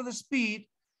half of the speed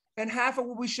and half of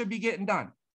what we should be getting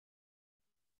done.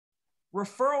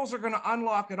 Referrals are going to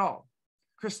unlock it all.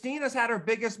 Christina's had her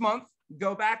biggest month.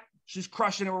 Go back. She's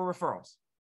crushing it with referrals.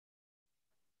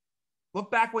 Look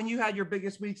back when you had your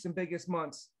biggest weeks and biggest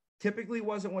months. Typically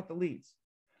wasn't with the leads.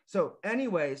 So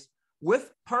anyways,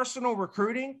 with personal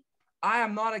recruiting, I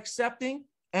am not accepting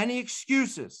any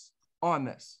excuses on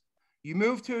this. You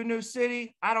move to a new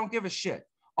city, I don't give a shit.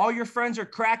 All your friends are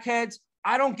crackheads,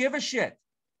 I don't give a shit.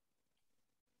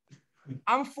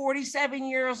 I'm 47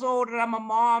 years old and I'm a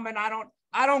mom and I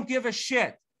don't give a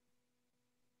shit.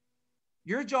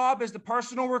 Your job is to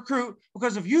personal recruit,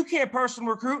 because if you can't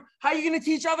personal recruit, how are you going to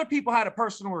teach other people how to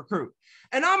personal recruit?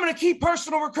 And I'm going to keep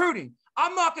personal recruiting.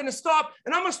 I'm not going to stop,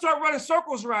 and I'm going to start running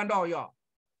circles around all y'all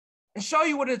and show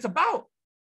you what it's about.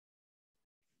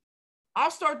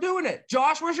 I'll start doing it.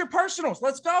 Josh, where's your personals?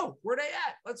 Let's go. Where they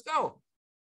at? Let's go.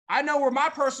 I know where my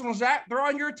personals at. They're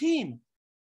on your team.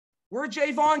 Where'd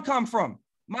Jay Vaughn come from?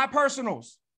 My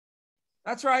personals.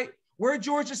 That's right. Where'd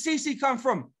George Assisi come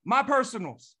from? My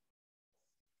personals.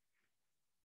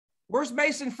 Where's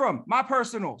Mason from? My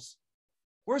personals.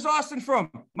 Where's Austin from?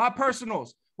 My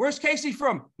personals. Where's Casey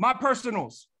from? My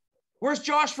personals. Where's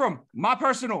Josh from? My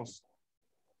personals.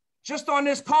 Just on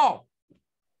this call.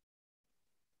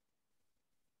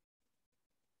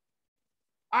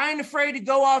 I ain't afraid to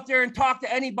go out there and talk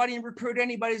to anybody and recruit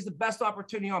anybody. Is the best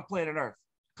opportunity on planet Earth.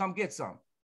 Come get some.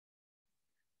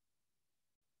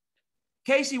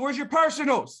 Casey, where's your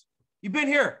personals? You've been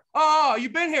here. Oh,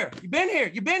 you've been here. You've been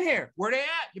here. You've been here. Where they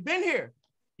at? You've been here.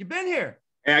 You've been here.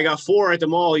 Hey, I got 4 at the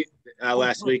mall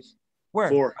last week. Where?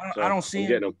 4. I don't see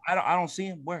them. I don't see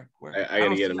him. Where? I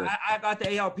gotta get them. I got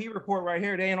the ALP report right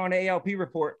here. They ain't on the ALP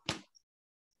report.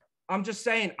 I'm just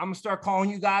saying, I'm gonna start calling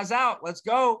you guys out. Let's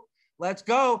go. Let's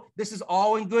go. This is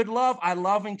all in good love. I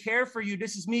love and care for you.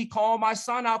 This is me calling my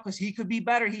son out because he could be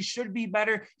better. He should be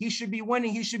better. He should be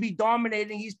winning. He should be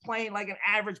dominating. He's playing like an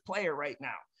average player right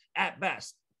now. At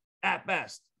best, at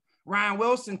best. Ryan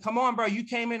Wilson, come on, bro. You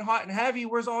came in hot and heavy.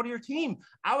 Where's all your team?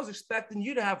 I was expecting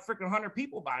you to have freaking 100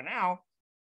 people by now.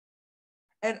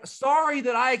 And sorry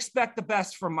that I expect the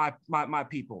best from my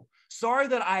people. Sorry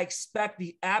that I expect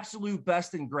the absolute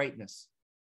best in greatness.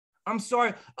 I'm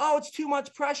sorry. Oh, it's too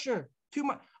much pressure. Too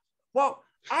much. Well,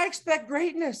 I expect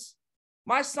greatness.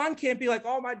 My son can't be like,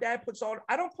 oh, my dad puts all.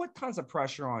 I don't put tons of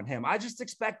pressure on him. I just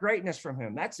expect greatness from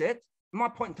him. That's it. I'm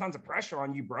not putting tons of pressure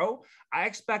on you, bro. I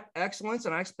expect excellence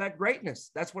and I expect greatness.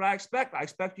 That's what I expect. I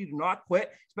expect you to not quit.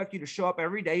 I expect you to show up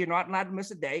every day. You're not allowed to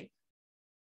miss a day.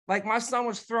 Like my son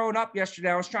was throwing up yesterday.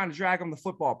 I was trying to drag him to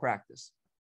football practice.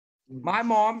 My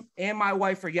mom and my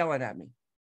wife are yelling at me.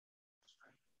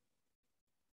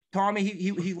 Tommy,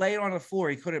 he laid on the floor.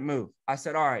 He couldn't move. I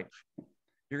said, all right,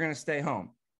 you're going to stay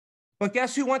home. But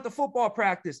guess who went to football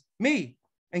practice? Me.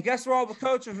 And guess where all the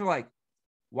coaches were like,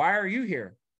 why are you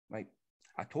here? Like,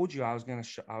 I told you I was going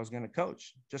to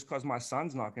coach. Just because my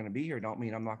son's not going to be here don't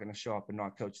mean I'm not going to show up and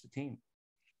not coach the team.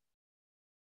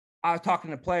 I was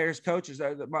talking to players, coaches,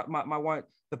 my one,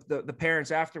 the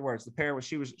parents afterwards. The parent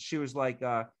was, she was like,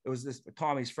 it was this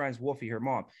Tommy's friend's Wolfie, her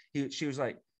mom. She was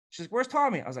like, she's like, where's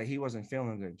Tommy? I was like, he wasn't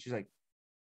feeling good. She's like,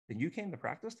 then you came to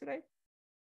practice today?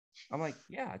 I'm like,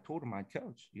 yeah, I told him I'd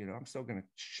coach. You know, I'm still going to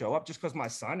show up just because my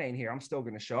son ain't here. I'm still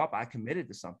going to show up. I committed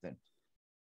to something.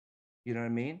 You know what I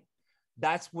mean?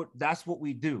 That's what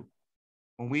we do.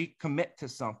 When we commit to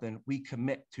something, we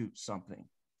commit to something,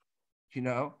 you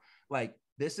know, like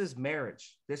this is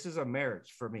marriage. This is a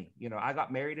marriage for me. You know, I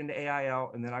got married into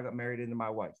AIL and then I got married into my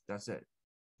wife. That's it,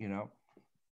 you know?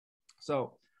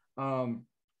 So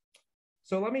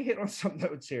let me hit on some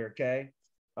notes here. Okay.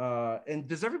 And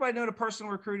does everybody know the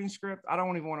personal recruiting script? I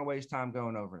don't even want to waste time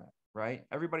going over that. Right.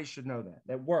 Everybody should know that.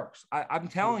 That works. I'm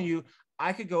telling you,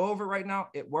 I could go over it right now.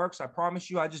 It works. I promise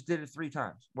you. I just did it 3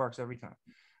 times. Works every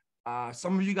time.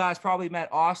 Some of you guys probably met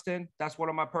Austin. That's one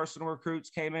of my personal recruits.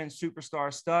 Came in,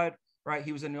 superstar stud. right?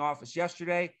 He was in the office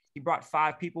yesterday. He brought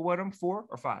 5 people with him, 4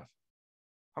 or 5.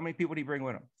 How many people did he bring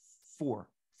with him? 4.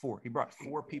 He brought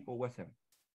 4 people with him,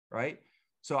 right?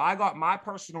 So I got my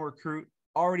personal recruit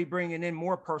already bringing in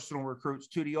more personal recruits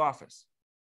to the office,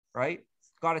 right?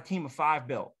 Got a team of 5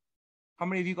 built. How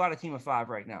many of you got a team of 5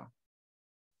 right now?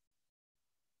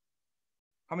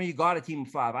 How many of you got a team of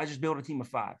 5? I just built a team of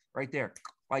 5 right there,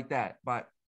 like that, by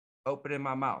opening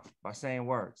my mouth, by saying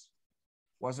words.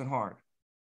 Wasn't hard.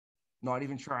 Not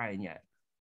even trying yet.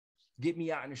 Get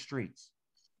me out in the streets.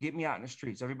 Get me out in the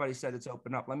streets. Everybody said it's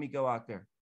open up. Let me go out there.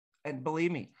 And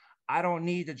believe me, I don't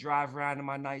need to drive around in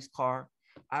my nice car.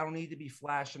 I don't need to be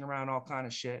flashing around all kind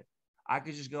of shit. I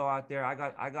could just go out there. I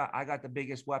got the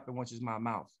biggest weapon, which is my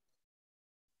mouth.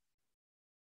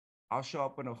 I'll show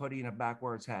up in a hoodie and a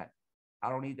backwards hat. I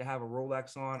don't need to have a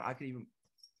Rolex on. I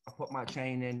put my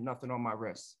chain in, nothing on my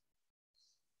wrist.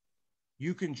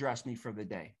 You can dress me for the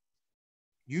day.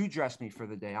 You dress me for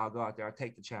the day. I'll go out there. I'll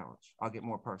take the challenge. I'll get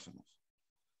more personals.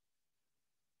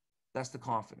 That's the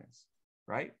confidence,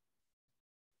 right?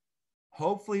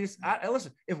 Hopefully,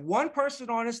 listen, if one person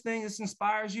on this thing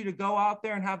inspires you to go out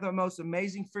there and have the most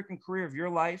amazing freaking career of your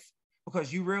life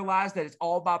because you realize that it's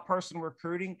all about personal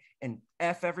recruiting and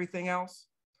F everything else.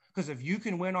 Because if you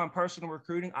can win on personal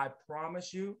recruiting, I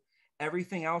promise you,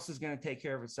 everything else is going to take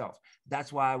care of itself.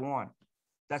 That's why I won.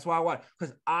 That's why I won.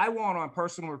 Because I won on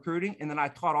personal recruiting, and then I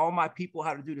taught all my people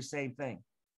how to do the same thing.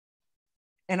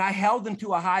 And I held them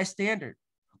to a high standard.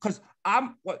 Because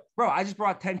I just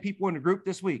brought 10 people in the group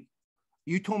this week.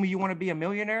 You told me you want to be a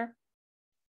millionaire?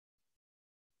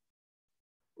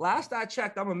 Last I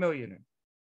checked, I'm a millionaire.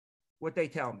 What they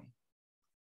tell me.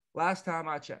 Last time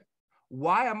I checked.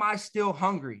 Why am I still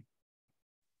hungry?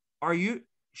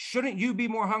 Shouldn't you be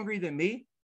more hungry than me?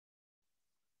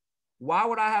 Why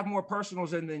would I have more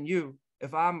personals in than you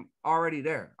if I'm already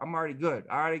there? I'm already good.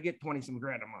 I already get 20 some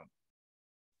grand a month.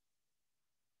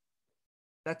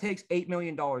 That takes $8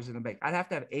 million in the bank. I'd have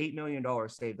to have $8 million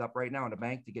saved up right now in the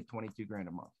bank to get 22 grand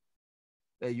a month.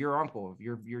 Your uncle,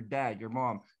 your dad, your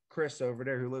mom, Chris over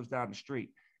there who lives down the street,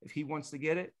 if he wants to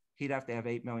get it, he'd have to have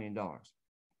 $8 million.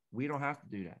 We don't have to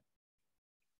do that.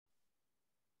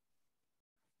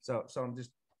 So I'm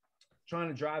just trying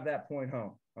to drive that point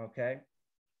home, okay?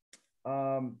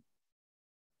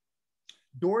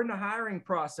 During the hiring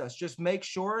process, just make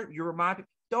sure you remind people,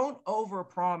 don't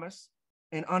overpromise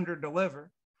and underdeliver.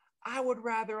 I would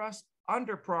rather us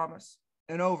underpromise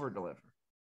and overdeliver.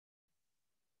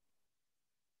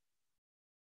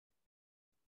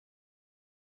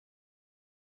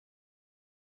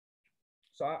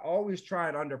 So I always try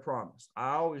and underpromise.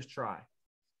 I always try.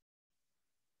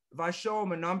 If I show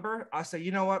them a number, I say,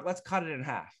 you know what? Let's cut it in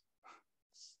half.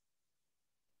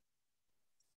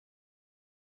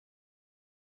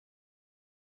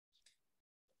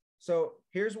 So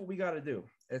here's what we got to do.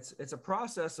 It's a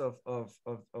process of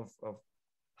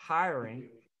hiring.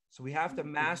 So we have to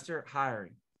master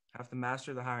hiring, have to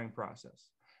master the hiring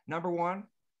process. Number one,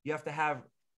 you have to have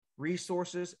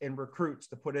resources and recruits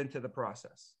to put into the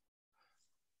process.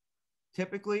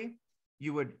 Typically,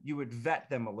 you would vet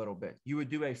them a little bit. You would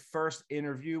do a first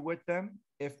interview with them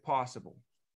if possible.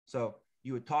 So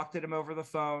you would talk to them over the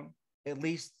phone, at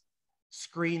least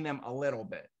screen them a little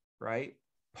bit, right?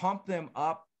 Pump them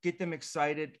up, get them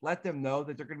excited, let them know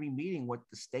that they're going to be meeting with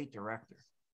the state director.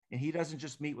 And he doesn't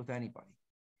just meet with anybody,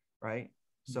 right?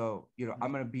 So,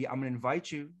 I'm going to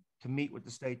invite you to meet with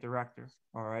the state director,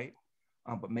 all right?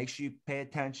 But make sure you pay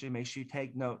attention, make sure you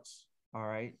take notes, all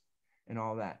right? And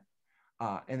all that.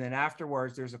 And then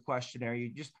afterwards, there's a questionnaire. You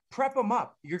just prep them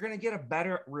up. You're going to get a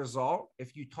better result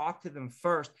if you talk to them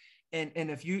first. And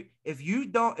if you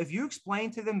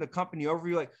explain to them the company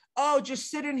overview, like, oh, just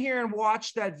sit in here and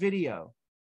watch that video.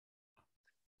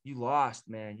 You lost,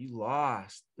 man. You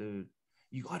lost, dude.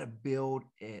 You got to build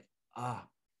it up.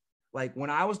 Like when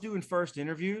I was doing first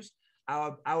interviews,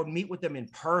 I would meet with them in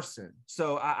person.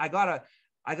 So I got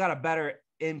a better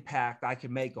impact I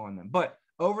can make on them. But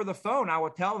over the phone, I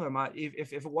would tell them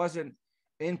if it wasn't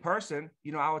in person,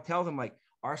 I would tell them like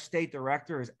our state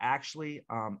director is actually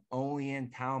only in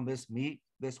town this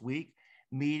week,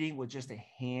 meeting with just a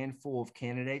handful of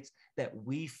candidates that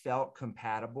we felt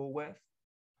compatible with.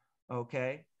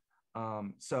 Okay.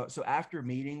 So after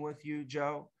meeting with you,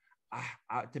 Joe,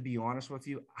 I to be honest with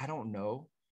you, I don't know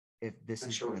if this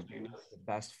is going to be the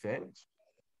best fit.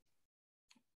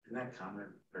 Isn't that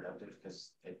counterproductive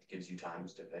because it gives you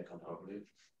times to pick on overview?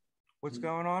 What's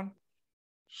going on?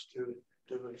 Just do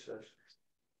what it says.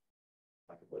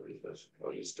 I can believe this.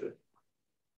 I'll just do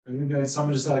it.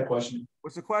 Someone just had a question.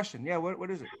 What's the question? Yeah,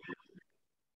 what is it?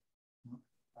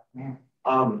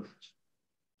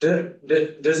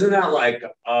 Doesn't that like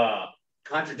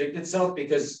contradict itself?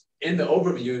 Because in the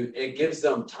overview, it gives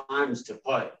them times to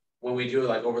put when we do it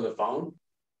like over the phone.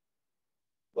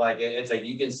 Like it's like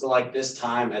you can select this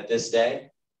time at this day,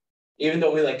 even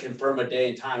though we like confirm a day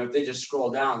and time. If they just scroll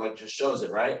down, like just shows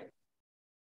it, right?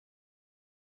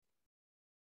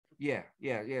 Yeah.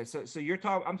 So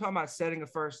I'm talking about setting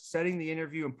the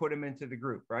interview and put them into the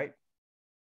group, right?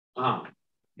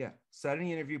 Yeah, setting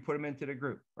the interview, put them into the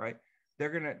group, right?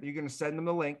 You're gonna send them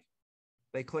the link.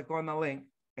 They click on the link,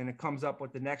 and it comes up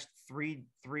with the next three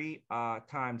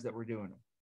times that we're doing them.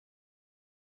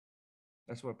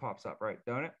 That's what pops up, right?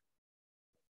 Don't it?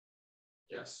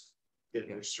 Yes. Yeah,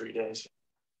 there's 3 days.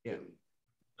 Yeah.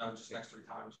 No, just next 3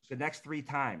 times. The next 3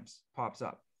 times pops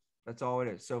up. That's all it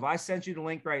is. So if I sent you the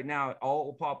link right now, all it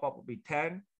will pop up will be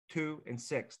 10, 2, and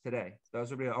 6 today.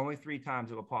 Those will be the only 3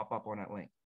 times it will pop up on that link,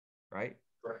 right?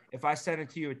 Right. If I send it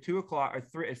to you at 2 o'clock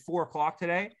or at 4 o'clock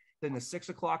today, then the 6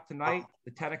 o'clock tonight,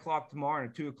 the 10 o'clock tomorrow,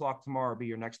 and the 2 o'clock tomorrow will be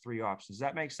your next 3 options. Does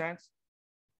that make sense?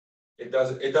 It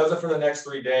does it for the next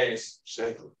 3 days.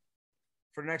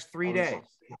 For the next 3 days.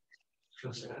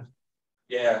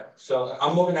 Yeah. So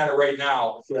I'm looking at it right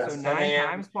now. So 9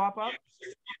 times pop up?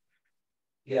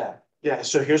 Yeah. Yeah.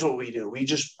 So here's what we do. We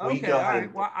go all ahead.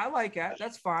 right. Well, I like that.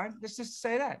 That's fine. Let's just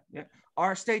say that. Yeah.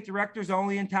 Our state director is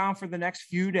only in town for the next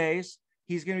few days.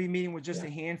 He's going to be meeting with just a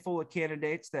handful of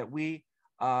candidates that we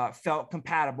felt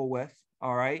compatible with.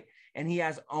 All right. And he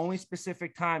has only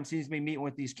specific times he's going to be meeting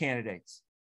with these candidates.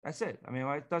 That's it. I mean,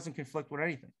 it doesn't conflict with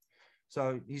anything.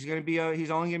 So he's going to be, he's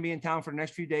only going to be in town for the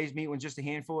next few days, meeting with just a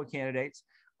handful of candidates.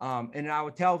 And I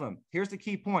would tell them, here's the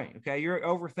key point. Okay. You're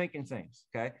overthinking things.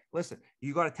 Okay. Listen,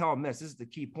 you got to tell them this is the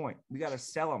key point. We got to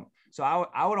sell them. So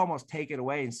I would almost take it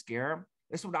away and scare them.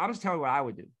 This is what I'm just telling you what I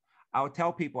would do. I would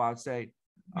tell people, I would say,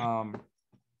 I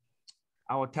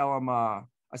would tell them, I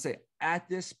say, at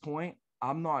this point,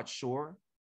 I'm not sure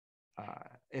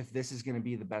if this is going to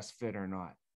be the best fit or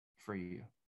not for you.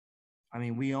 I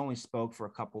mean, we only spoke for a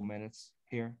couple minutes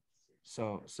here.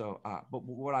 But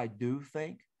what I do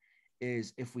think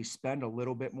is if we spend a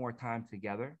little bit more time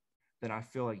together, then I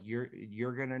feel like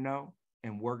you're going to know,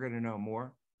 and we're going to know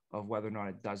more of whether or not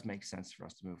it does make sense for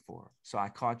us to move forward. So I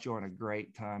caught you on a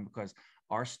great time because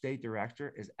our state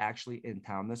director is actually in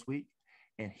town this week,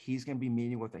 and he's going to be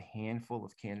meeting with a handful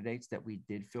of candidates that we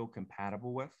did feel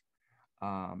compatible with.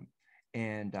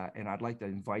 And I'd like to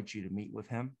invite you to meet with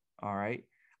him. All right.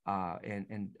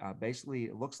 Basically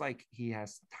it looks like he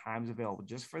has times available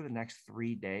just for the next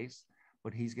 3 days,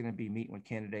 but he's going to be meeting with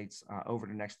candidates over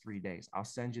the next 3 days. I'll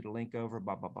send you the link over,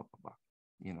 blah, blah, blah, blah, blah,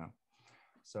 you know?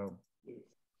 So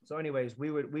anyways, we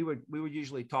would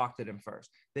usually talk to them first.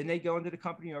 Then they go into the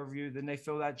company overview. Then they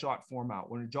fill that JOT form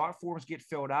out. When the JOT forms get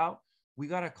filled out, we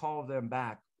got to call them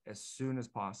back as soon as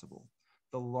possible.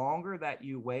 The longer that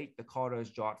you wait to call those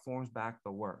JOT forms back,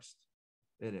 the worse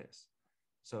it is.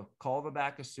 So call them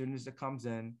back as soon as it comes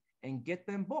in and get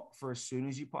them booked for as soon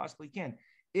as you possibly can.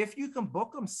 If you can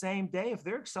book them same day, if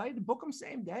they're excited, book them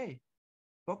same day.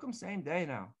 Book them same day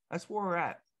now. That's where we're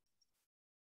at.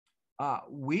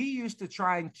 We used to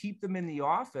try and keep them in the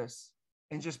office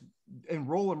and just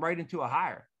enroll them right into a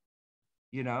hire,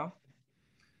 you know?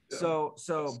 Yeah.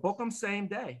 So book them same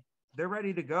day. They're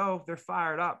ready to go. They're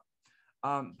fired up.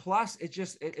 Plus,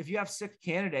 if you have 6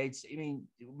 candidates, I mean,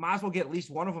 you might as well get at least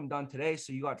one of them done today.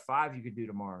 So you got 5 you could do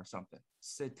tomorrow or something.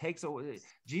 So it takes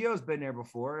Gio's been there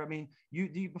before. I mean,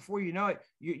 you before you know it,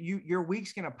 your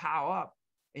week's going to pile up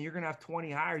and you're going to have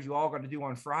 20 hires you all got to do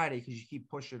on Friday because you keep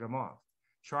pushing them off.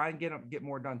 Try and get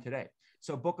more done today.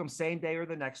 So book them same day or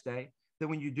the next day. Then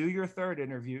when you do your third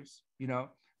interviews, you know,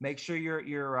 make sure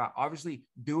you're obviously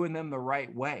doing them the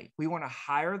right way. We want to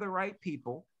hire the right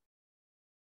people.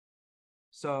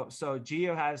 So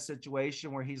Gio has a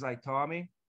situation where he's like, Tommy,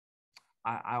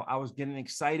 I was getting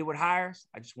excited with hires.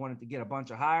 I just wanted to get a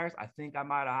bunch of hires. I think I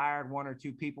might have hired 1 or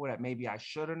 2 people that maybe I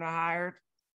shouldn't have hired.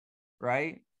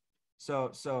 Right.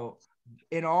 So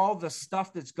in all the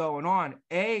stuff that's going on,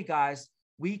 guys,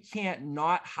 we can't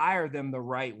not hire them the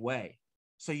right way.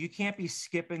 So you can't be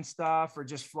skipping stuff or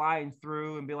just flying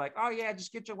through and be like, oh yeah,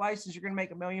 just get your license. You're going to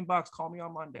make $1 million. Call me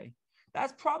on Monday.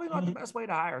 That's probably not the best way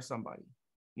to hire somebody.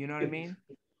 You know what I mean?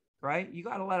 Right? You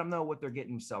got to let them know what they're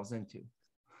getting themselves into.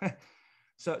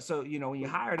 So, you know, when you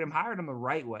hire them the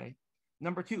right way.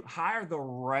 Number 2, hire the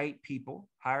right people.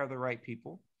 Hire the right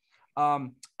people.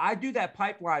 I do that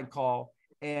pipeline call,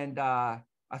 and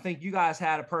I think you guys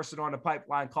had a person on the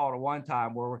pipeline call at one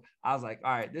time where I was like,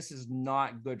 all right, this is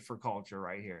not good for culture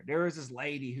right here. There was this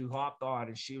lady who hopped on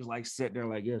and she was like sitting there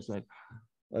like this,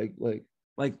 like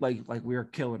we were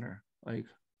killing her. Like,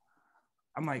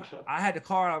 I'm like, I had to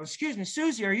call her. I was, excuse me,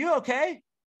 Susie, are you okay?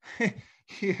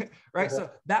 Yeah, right. So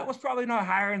that was probably not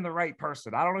hiring the right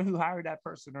person. I don't know who hired that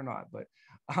person or not, but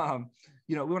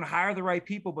we want to hire the right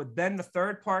people. But then the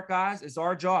third part, guys, is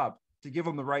our job to give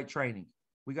them the right training.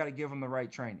 We got to give them the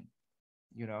right training,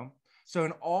 So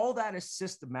in all that is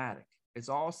systematic. It's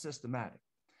all systematic.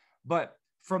 But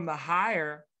from the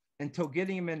hire until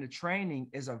getting them into training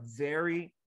is a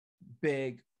very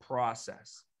big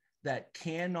process that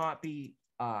cannot be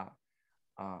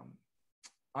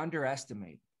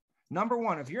underestimated. Number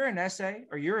one, if you're an SA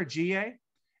or you're a GA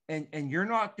and you're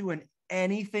not doing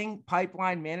anything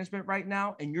pipeline management right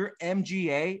now, and your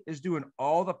MGA is doing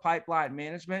all the pipeline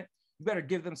management, you better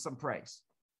give them some praise.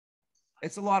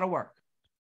 It's a lot of work.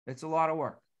 It's a lot of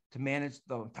work to manage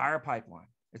the entire pipeline.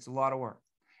 It's a lot of work.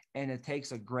 And it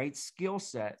takes a great skill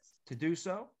set to do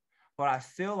so. But I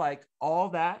feel like all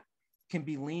that can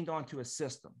be leaned onto a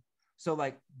system. So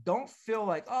like, don't feel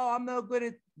like, oh, I'm no good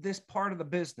at this part of the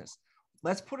business.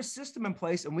 Let's put a system in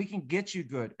place and we can get you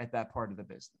good at that part of the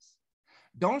business.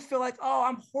 Don't feel like, oh,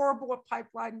 I'm horrible at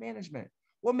pipeline management.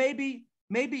 Well, maybe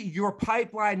your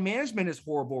pipeline management is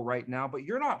horrible right now, but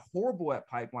you're not horrible at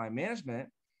pipeline management.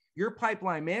 Your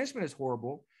pipeline management is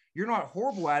horrible. You're not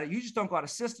horrible at it. You just don't got a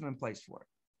system in place for it.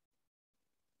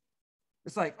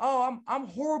 It's like, oh, I'm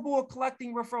horrible at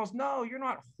collecting referrals. No, you're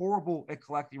not horrible at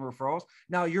collecting referrals.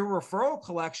 Now, your referral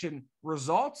collection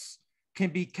results can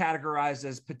be categorized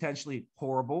as potentially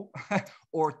horrible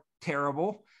or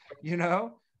terrible,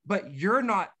 but you're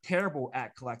not terrible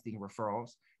at collecting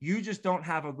referrals. You just don't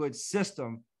have a good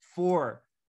system for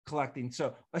collecting.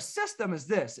 So a system is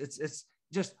this. It's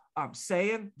just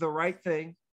saying the right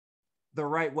thing, the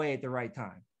right way at the right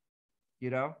time,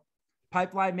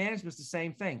 Pipeline management is the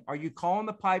same thing. Are you calling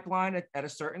the pipeline at a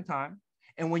certain time?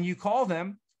 And when you call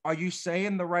them, are you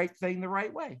saying the right thing the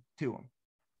right way to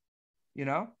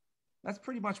them? That's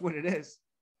pretty much what it is.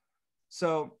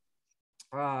 So,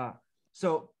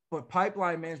 but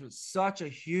pipeline management is such a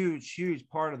huge, huge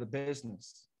part of the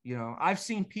business. I've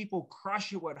seen people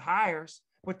crush it with hires,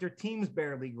 but their teams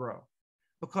barely grow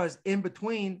because in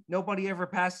between, nobody ever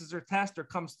passes their test or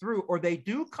comes through, or they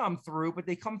do come through, but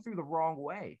they come through the wrong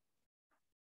way.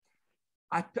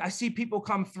 I see people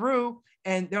come through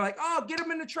and they're like, oh, get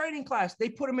them in the training class. They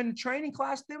put them in the training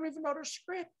class. They don't even know their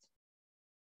script.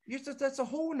 That's a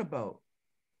hole in the boat.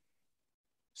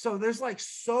 So there's like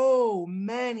so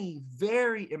many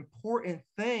very important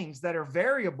things that are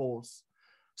variables.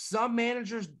 Some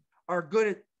managers are good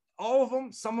at all of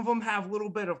them. Some of them have a little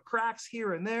bit of cracks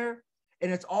here and there.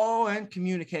 And it's all in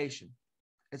communication.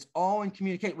 It's all in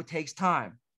communicate, what takes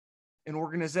time and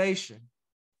organization.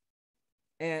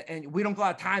 And we don't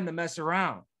got time to mess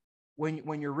around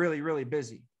when you're really, really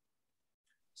busy.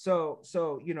 So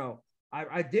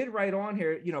I did write on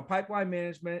here, pipeline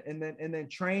management and then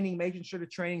training, making sure the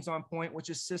training's on point,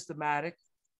 which is systematic.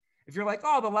 If you're like,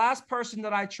 oh, the last person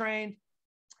that I trained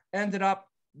ended up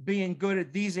being good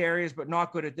at these areas, but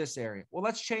not good at this area. Well,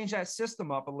 let's change that system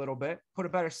up a little bit, put a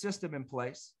better system in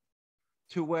place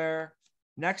to where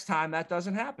next time that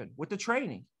doesn't happen with the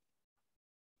training.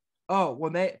 Oh,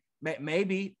 well,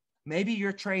 maybe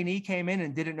your trainee came in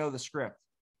and didn't know the script.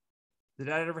 Did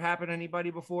that ever happen to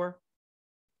anybody before?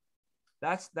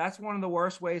 That's one of the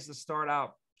worst ways to start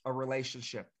out a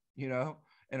relationship, in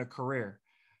a career.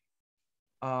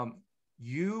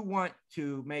 You want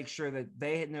to make sure that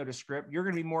they know the script. You're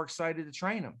going to be more excited to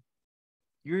train them.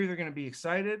 You're either going to be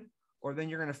excited or then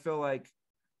you're going to feel like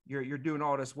you're doing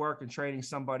all this work and training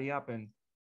somebody up and,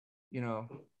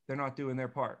 they're not doing their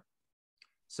part.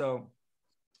 So,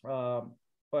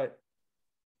 but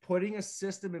putting a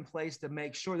system in place to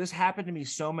make sure, this happened to me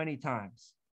so many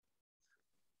times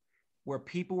where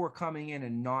people were coming in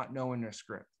and not knowing their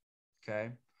script. Okay.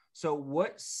 So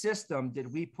what system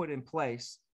did we put in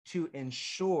place to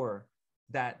ensure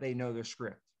that they know their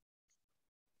script?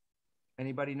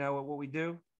 Anybody know what we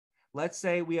do? Let's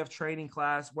say we have training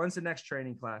class. When's the next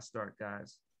training class start,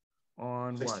 guys?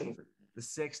 On 16th. What? The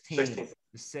 16th.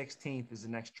 The 16th is the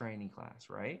next training class,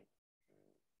 right?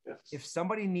 Yes. If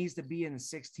somebody needs to be in the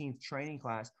 16th training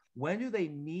class, when do they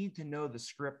need to know the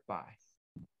script by?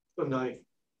 The 9th.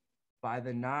 By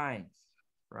the 9th,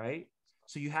 right?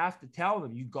 So you have to tell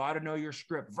them, you got to know your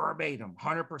script verbatim,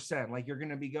 100%. Like you're going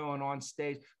to be going on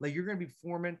stage, like you're going to be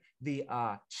forming the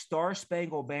Star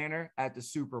Spangled Banner at the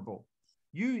Super Bowl.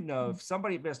 If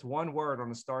somebody missed one word on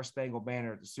the Star Spangled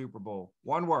Banner at the Super Bowl,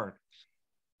 one word,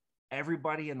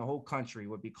 everybody in the whole country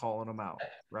would be calling them out,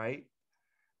 right?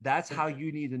 That's how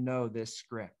you need to know this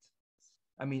script.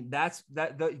 I mean,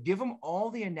 give them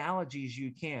all the analogies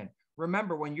you can.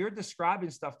 remember, when you're describing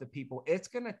stuff to people, it's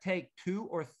going to take 2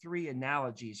 or 3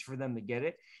 analogies for them to get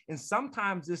it. And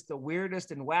sometimes it's the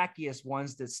weirdest and wackiest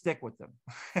ones that stick with them.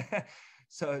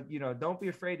 So, don't be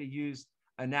afraid to use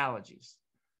analogies.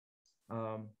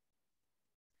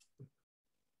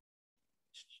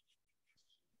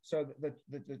 So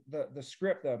the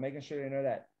script, though, making sure you know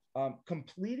that.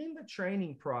 Completing the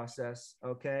training process,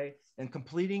 okay, and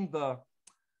completing the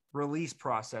release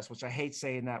process, which I hate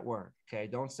saying that word, okay,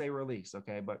 don't say release,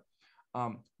 okay, but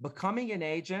becoming an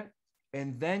agent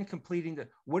and then completing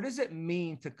what does it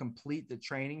mean to complete the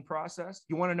training process?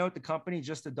 You want to know what the company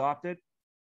just adopted?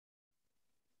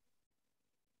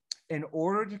 In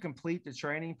order to complete the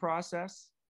training process,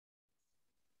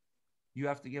 you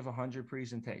have to give 100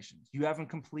 presentations. You haven't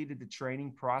completed the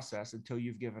training process until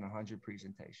you've given 100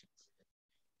 presentations.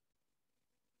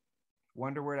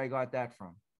 Wonder where they got that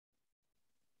from.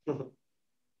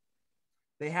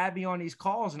 They had me on these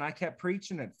calls and I kept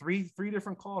preaching it. Three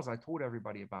different calls. I told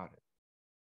everybody about it.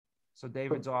 So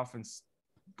David's often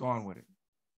gone with it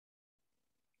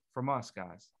from us,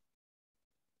 guys.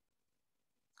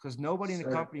 Because nobody in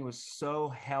the company was so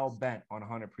hell bent on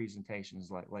 100 presentations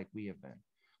like we have been.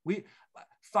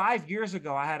 5 years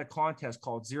ago, I had a contest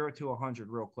called 0 to 100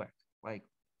 real quick.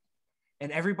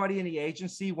 And everybody in the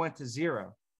agency went to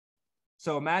 0.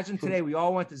 So imagine today we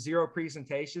all went to 0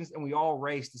 presentations and we all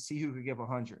raced to see who could give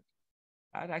 100.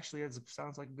 That actually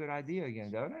sounds like a good idea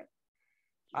again, doesn't it?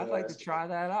 I'd like to try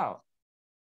that out.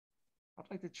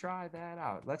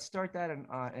 Let's start that in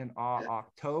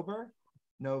October,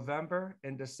 November,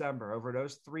 and December, over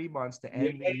those 3 months to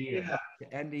end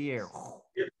the year.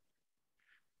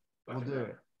 We'll do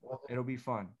it. It'll be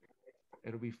fun.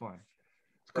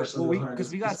 Because we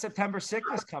got September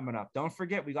sickness coming up. Don't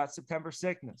forget, we got September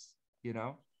sickness,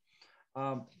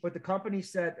 But the company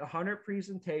said 100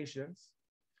 presentations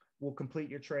will complete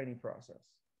your training process.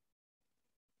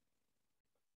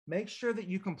 Make sure that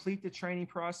you complete the training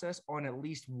process on at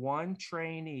least 1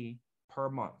 trainee per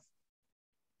month.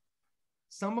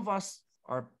 Some of us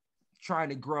are trying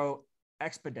to grow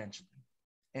exponentially,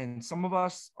 and some of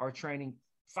us are training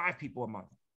 5 people a month.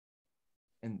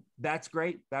 And that's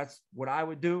great. That's what I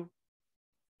would do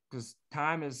because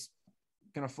time is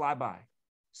going to fly by.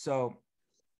 So,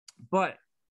 but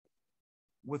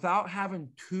without having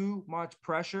too much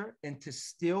pressure and to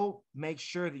still make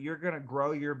sure that you're going to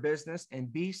grow your business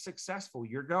and be successful,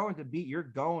 you're going to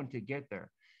get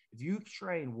there. If you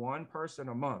train 1 person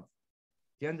a month,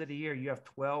 at the end of the year, you have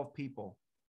 12 people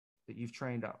that you've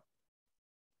trained up.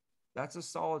 That's a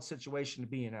solid situation to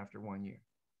be in after 1 year.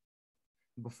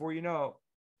 Before you know,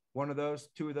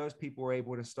 2 of those people are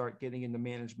able to start getting into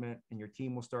management and your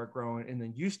team will start growing. And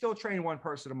then you still train 1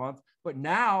 person a month, but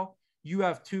now you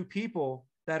have 2 people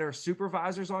that are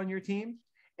supervisors on your team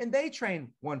and they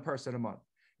train 1 person a month.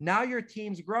 Now your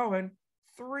team's growing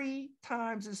 3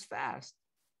 times as fast.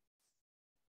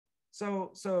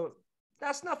 So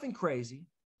that's nothing crazy.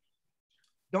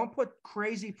 Don't put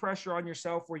crazy pressure on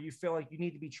yourself where you feel like you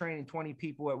need to be training 20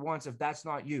 people at once if that's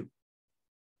not you.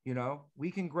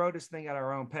 We can grow this thing at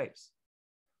our own pace,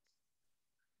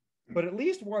 but at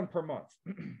least 1 per month.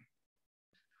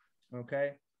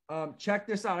 Okay. Check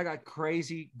this out. I got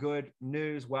crazy good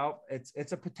news. Well,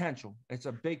 it's a potential. It's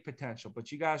a big potential,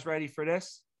 but you guys ready for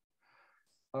this?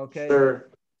 Okay.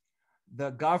 Sure. The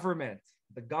government,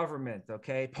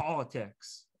 okay.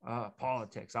 Politics.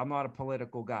 I'm not a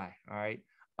political guy. All right.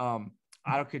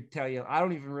 I could tell you, I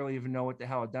don't even really know what the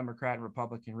hell a Democrat and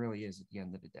Republican really is at the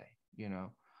end of the day,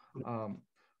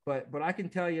 but I can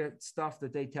tell you stuff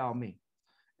that they tell me.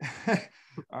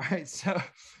 All right. So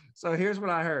here's what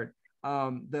I heard.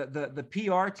 The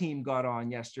PR team got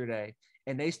on yesterday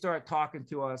and they start talking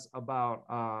to us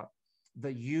about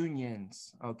the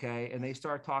unions. Okay. And they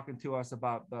start talking to us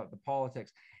about the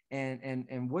politics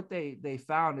and what they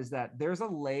found is that there's a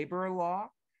labor law.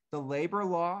 The labor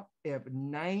law of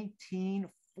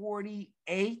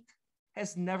 1948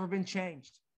 has never been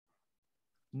changed.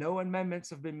 No amendments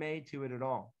have been made to it at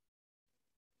all.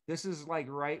 This is like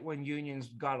right when unions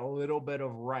got a little bit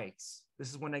of rights. This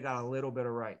is when they got a little bit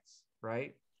of rights,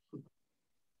 right?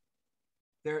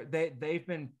 They've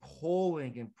been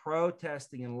polling and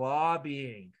protesting and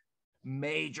lobbying,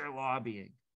 major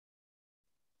lobbying,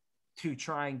 to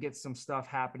try and get some stuff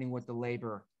happening with the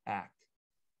Labor Act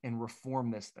and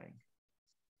reform this thing.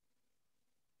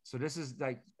 So this is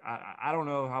like, I don't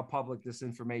know how public this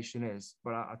information is,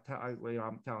 but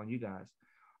I'm telling you guys,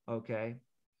 okay.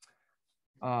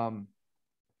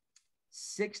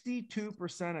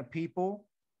 62% of people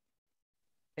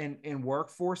in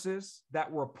workforces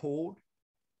that were polled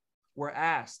were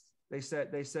asked, they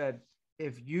said,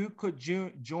 if you could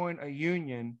join a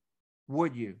union,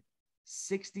 would you?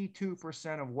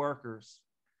 62% of workers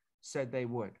said they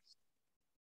would.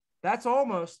 That's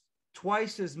almost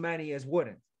twice as many as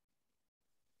wouldn't.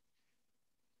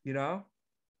 You know,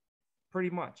 pretty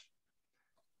much.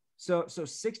 So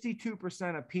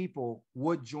 62% of people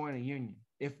would join a union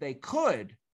if they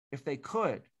could,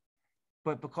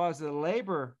 but because of the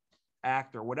Labor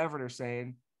Act or whatever they're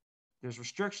saying, there's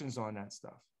restrictions on that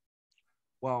stuff.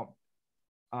 Well,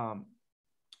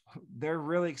 they're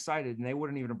really excited, and they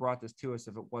wouldn't even have brought this to us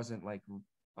if it wasn't like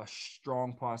a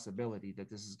strong possibility that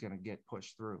this is going to get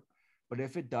pushed through. But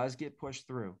if it does get pushed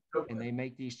through and they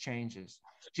make these changes,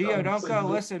 Gio, don't go.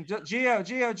 Listen,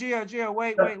 Gio,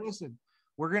 wait, listen.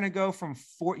 We're going to go from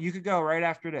 4. You could go right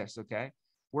after this, okay?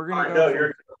 We're going to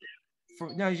go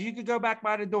no, you could go back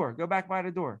by the door. Go back by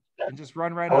the door and just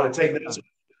run right out.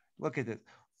 Look at this.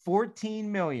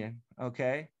 14 million,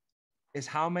 okay, is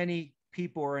how many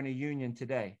people are in a union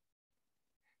today.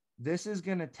 This is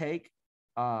going to take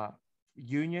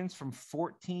unions from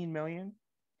 14 million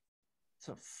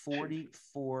to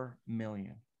 44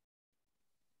 million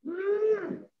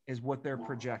is what they're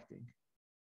projecting.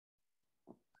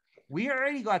 We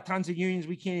already got tons of unions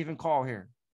we can't even call here.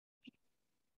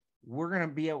 We're gonna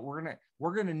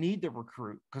need to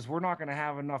recruit because we're not gonna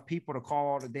have enough people to call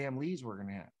all the damn leads we're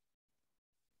gonna have.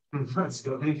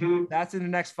 That's in the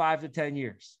next 5 to 10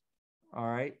 years. All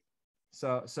right.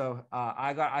 So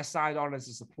I signed on as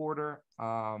a supporter.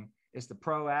 It's the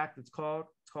PRO Act. It's called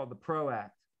the PRO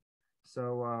Act.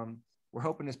 So we're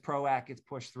hoping this PRO Act gets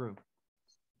pushed through.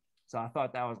 So I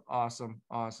thought that was awesome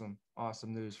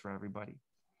news for everybody.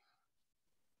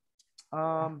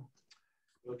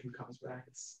 Looking comes back.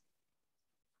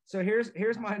 So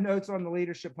here's my notes on the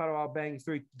leadership huddle. I'll bang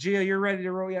through. Gio, you're ready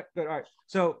to roll yet? Good. All right.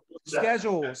 So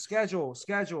schedule.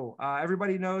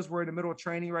 Everybody knows we're in the middle of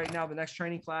training right now. The next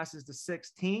training class is the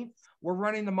 16th. We're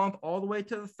running the month all the way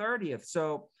to the 30th.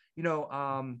 So the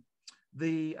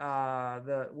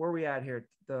where we at here?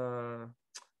 The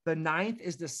 9th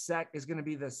is going to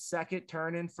be the second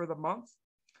turn in for the month.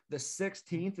 The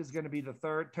 16th is going to be the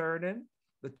third turn in.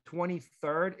 The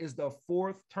 23rd is the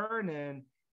fourth turn in.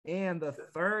 And the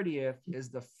 30th is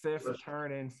the fifth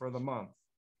turn in for the month.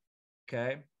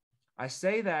 Okay. I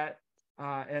say that,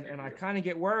 and I kind of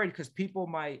get worried because people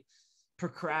might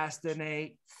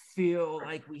procrastinate, feel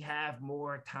like we have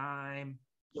more time,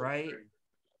 right?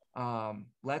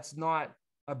 Let's not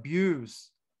abuse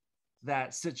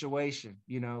that situation.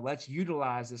 Let's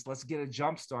utilize this. Let's get a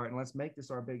jump start and let's make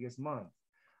this our biggest month.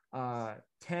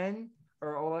 10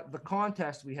 or the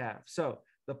contest we have. So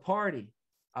the party,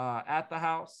 at the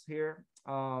house here,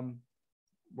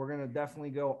 we're going to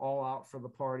definitely go all out for the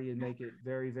party and make it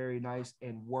very, very nice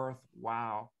and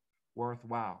worthwhile.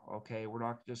 Okay. We're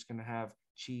not just going to have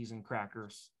cheese and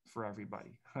crackers for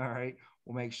everybody. All right.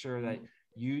 We'll make sure that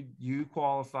you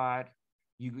qualified,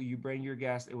 you bring your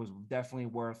guests. It was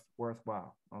definitely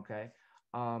worthwhile. Okay.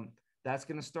 That's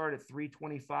going to start at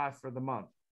 $325 for the month.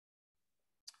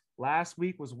 Last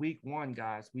week was week 1,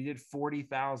 guys. We did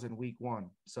 40,000 week 1.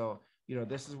 So,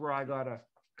 this is where I got to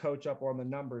coach up on the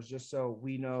numbers just so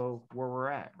we know where we're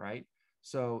at, right?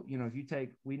 So, if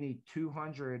we need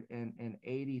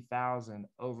 280,000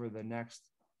 over the next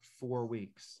 4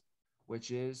 weeks, which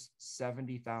is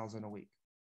 70,000 a week,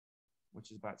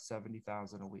 which is about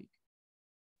 70,000 a week.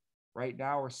 Right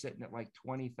now, we're sitting at like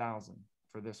 20,000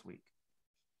 for this week.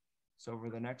 So over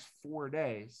the next 4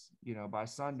 days, by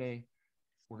Sunday,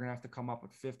 we're going to have to come up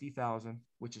with 50,000,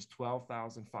 which is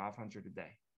 12,500 a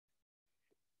day.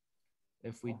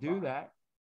 If we do that,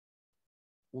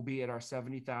 we'll be at our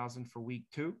 70,000 for week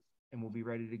 2, and we'll be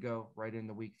ready to go right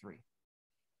into week 3.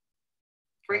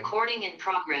 Recording in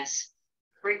progress.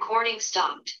 Recording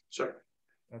stopped. Sorry.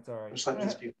 That's all right. Just let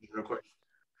these people real quick.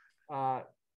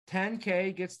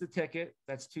 10K gets the ticket.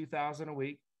 That's 2,000 a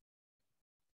week.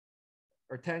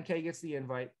 Or 10K gets the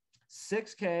invite.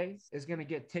 6K is going to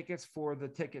get tickets for the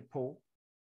ticket pool,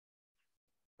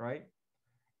 right?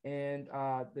 And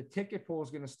the ticket pool is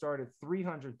going to start at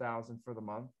 300,000 for the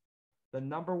month. The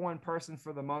number 1 person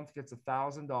for the month gets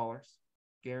 $1,000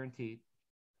 guaranteed.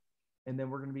 And then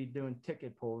we're going to be doing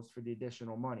ticket pools for the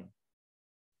additional money.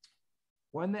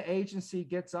 When the agency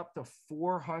gets up to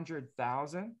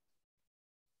 400,000,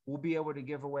 we'll be able to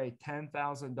give away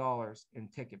 $10,000 in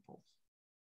ticket pools.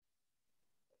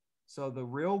 So the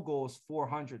real goal is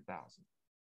 400,000.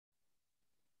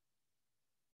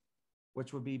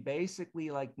 Which would be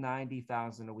basically like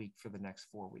 90,000 a week for the next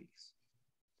 4 weeks.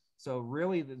 So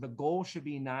really the goal should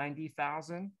be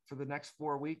 90,000 for the next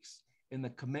 4 weeks, and the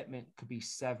commitment could be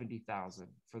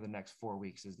 70,000 for the next 4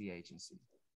 weeks as the agency.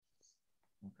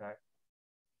 Okay.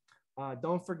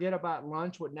 Don't forget about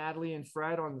lunch with Natalie and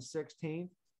Fred on the 16th.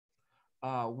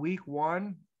 Week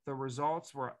 1, the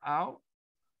results were out.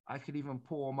 I could even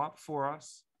pull them up for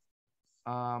us.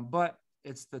 But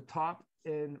it's the top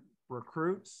in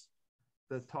recruits,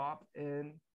 the top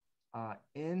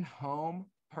in-home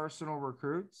personal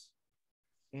recruits,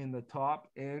 and the top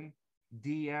in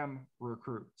DM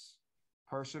recruits,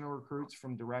 personal recruits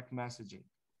from direct messaging.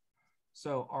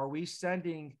 So are we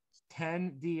sending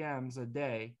 10 DMs a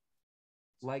day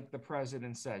like the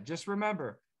president said? Just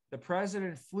remember, the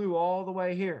president flew all the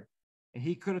way here and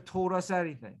he could have told us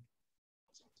anything,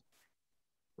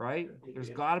 right? There's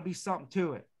got to be something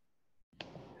to it.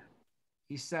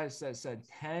 He said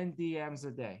 10 DMs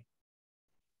a day.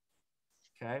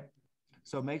 Okay.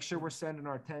 So make sure we're sending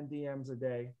our 10 DMs a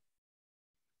day.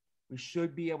 We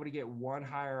should be able to get 1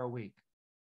 hire a week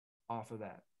off of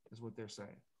that, is what they're saying.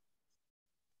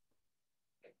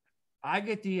 I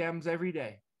get DMs every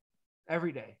day.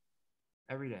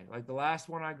 Like the last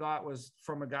one I got was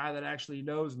from a guy that actually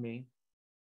knows me.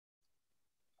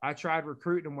 I tried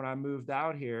recruiting him when I moved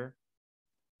out here.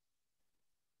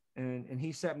 And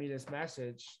he sent me this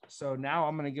message. So now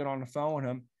I'm going to get on the phone with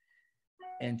him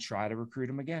and try to recruit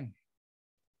him again.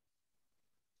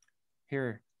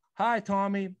 Here. Hi,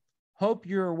 Tommy. Hope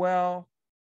you're well,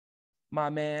 my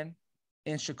man.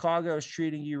 And Chicago is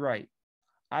treating you right.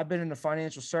 I've been in the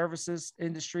financial services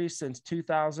industry since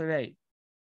 2008.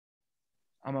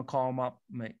 I'm going to call him up,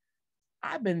 mate.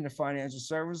 I've been in the financial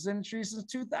services industry since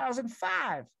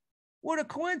 2005. What a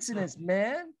coincidence,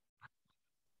 man.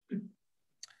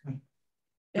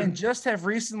 And just have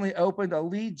recently opened a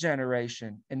lead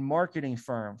generation and marketing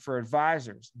firm for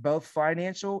advisors, both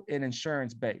financial and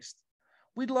insurance based.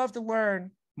 We'd love to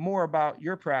learn more about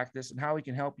your practice and how we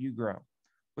can help you grow.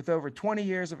 With over 20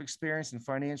 years of experience in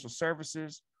financial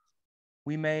services,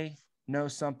 we may know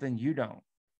something you don't.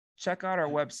 Check out our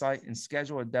website and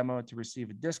schedule a demo to receive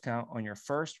a discount on your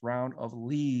first round of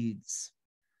leads.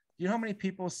 You know how many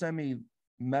people send me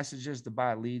messages to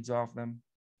buy leads off them?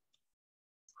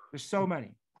 There's so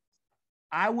many.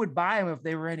 I would buy them if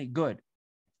they were any good.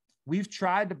 We've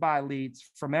tried to buy leads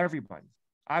from everybody.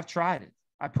 I've tried it.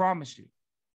 I promise you.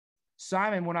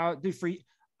 Simon, when I do free,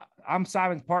 I'm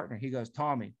Simon's partner. He goes,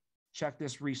 Tommy, check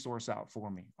this resource out for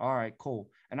me. All right, cool.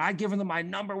 And I given them my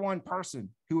number one person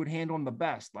who would handle them the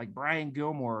best, like Brian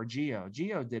Gilmore or Geo.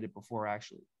 Geo did it before,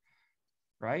 actually.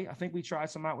 Right? I think we tried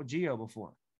some out with Geo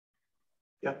before.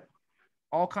 Yep.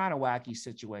 All kind of wacky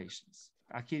situations.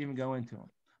 I can't even go into them.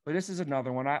 But this is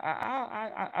another one.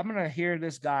 I'm going to hear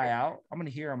this guy out. I'm going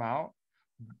to hear him out,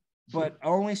 but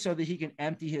only so that he can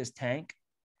empty his tank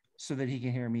so that he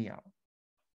can hear me out.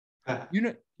 You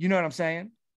know what I'm saying?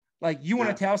 Like you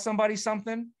want to tell somebody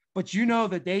something, but you know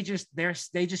that they just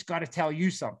got to tell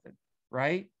you something,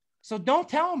 right? So don't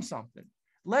tell them something.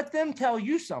 Let them tell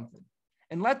you something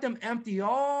and let them empty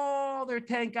all their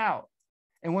tank out.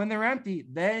 And when they're empty,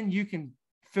 then you can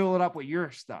fill it up with your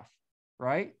stuff,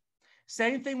 right?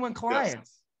 Same thing with clients.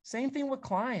 Yes. Same thing with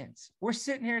clients. We're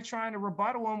sitting here trying to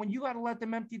rebuttal them when you got to let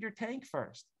them empty their tank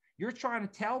first. You're trying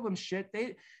to tell them shit.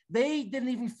 They didn't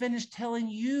even finish telling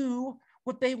you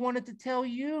what they wanted to tell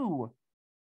you.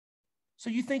 So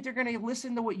you think they're going to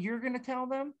listen to what you're going to tell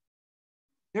them?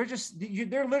 They're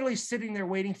literally sitting there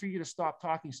waiting for you to stop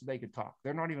talking so they could talk.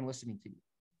 They're not even listening to you.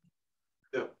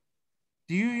 Yeah.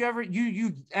 Do you ever,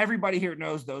 everybody here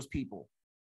knows those people.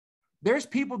 There's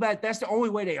people that's the only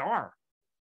way they are.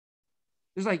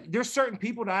 There's certain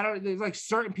people that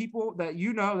certain people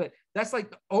that that's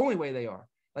like the only way they are.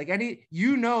 Like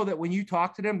that when you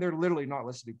talk to them, they're literally not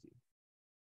listening to you.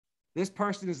 This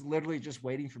person is literally just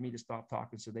waiting for me to stop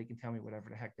talking so they can tell me whatever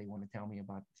the heck they want to tell me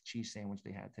about the cheese sandwich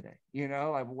they had today.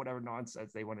 Like whatever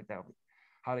nonsense they want to tell me,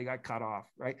 how they got cut off,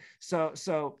 right? So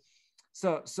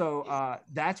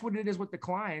that's what it is with the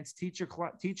clients. Teach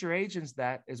your agents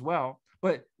that as well.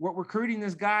 But what recruiting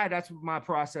this guy, that's my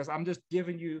process. I'm just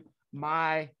giving you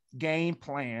my game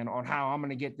plan on how I'm going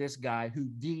to get this guy who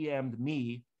DM'd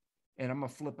me, and I'm going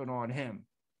to flip it on him,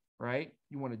 right?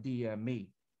 You want to DM me,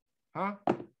 huh?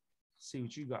 See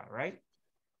what you got, right?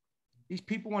 These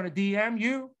people want to DM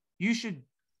you. You should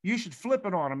flip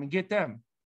it on them and get them,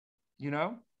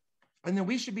 And then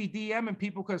we should be DMing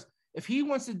people, because if he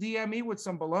wants to DM me with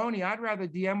some bologna, I'd rather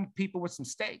DM people with some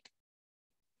steak.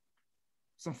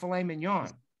 Some filet mignon.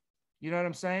 You know what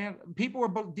I'm saying? People are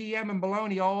DMing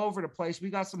bologna all over the place. We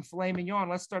got some filet mignon.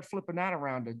 Let's start flipping that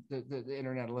around the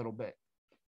internet a little bit.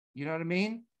 You know what I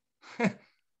mean?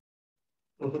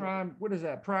 Prime, what is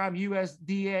that? Prime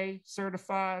USDA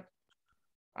certified?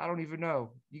 I don't even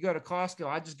know. You go to Costco,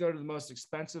 I just go to the most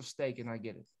expensive steak and I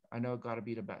get it. I know it got to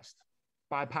be the best.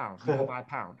 Buy pound. You can buy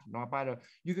pound, not buy the.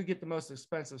 You could get the most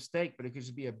expensive steak, but it could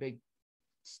just be a big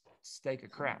steak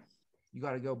of crap. You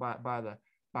got to go by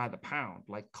the pound,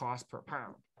 like cost per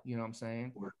pound. You know what I'm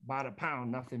saying? By the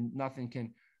pound,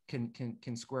 nothing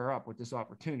can square up with this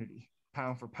opportunity.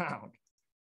 Pound for pound.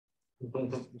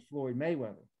 With Floyd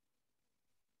Mayweather.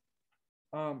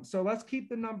 So let's keep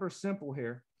the numbers simple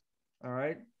here. All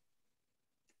right.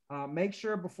 Make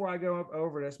sure before I go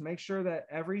over this, make sure that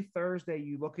every Thursday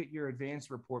you look at your advance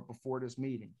report before this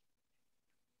meeting.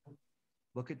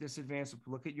 Look at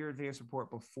your advance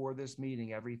report before this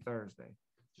meeting every Thursday.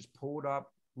 Just pull it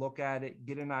up, look at it,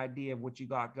 get an idea of what you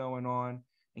got going on,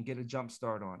 and get a jump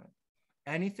start on it.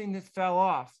 Anything that fell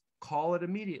off, call it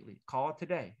immediately. Call it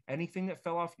today. Anything that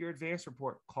fell off your advance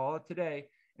report, call it today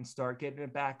and start getting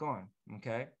it back on.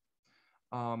 Okay.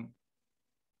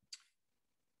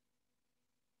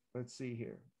 Let's see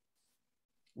here.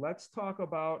 Let's talk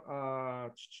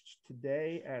about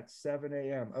today at 7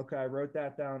 a.m. Okay, I wrote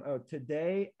that down. Oh,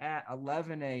 today at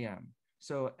 11 a.m.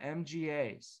 So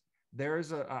MGAs.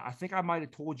 There's I think I might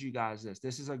have told you guys this.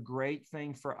 This is a great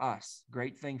thing for us.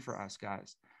 Great thing for us,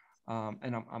 guys.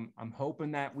 And I'm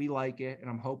hoping that we like it, and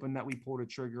I'm hoping that we pull the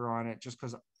trigger on it, just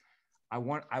because I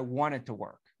want it to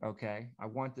work. Okay, I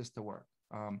want this to work.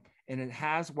 And it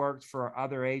has worked for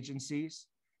other agencies,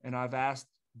 and I've asked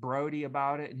Brody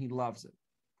about it, and he loves it.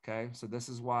 Okay, so this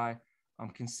is why I'm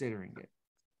considering it.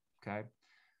 Okay,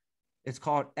 it's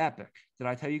called Epic. Did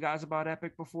I tell you guys about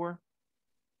Epic before?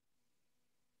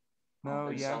 No,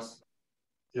 yes.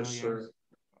 Yes, sir.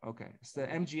 Okay, it's the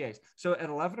MGAs. So at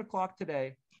 11 o'clock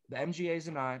today, the MGAs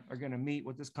and I are going to meet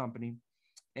with this company,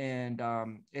 and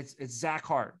it's Zach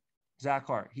Hart. Zach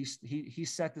Hart. He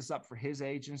set this up for his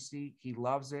agency. He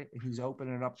loves it, and he's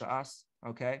opening it up to us.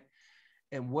 Okay,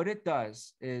 and what it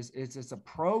does is it's a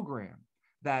program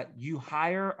that you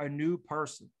hire a new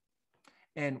person,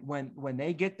 and when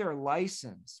they get their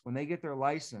license,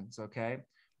 okay,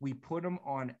 we put them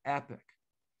on Epic.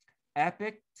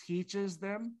 Epic teaches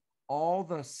them all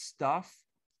the stuff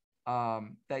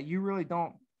that you really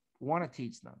don't want to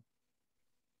teach them.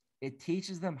 It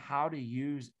teaches them how to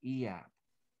use eApp.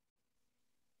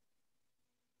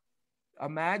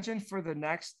 Imagine for the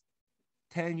next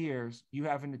 10 years, you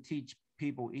having to teach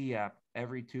people eApp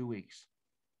every 2 weeks.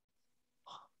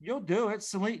 You'll do it.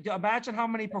 Imagine how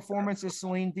many performances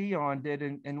Celine Dion did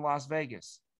in Las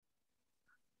Vegas.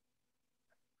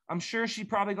 I'm sure she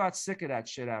probably got sick of that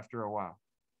shit after a while.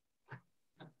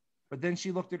 But then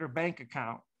she looked at her bank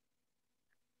account.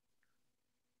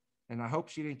 And I hope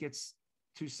she didn't get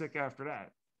too sick after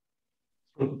that.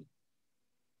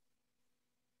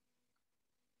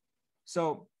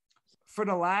 So for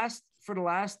the last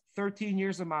 13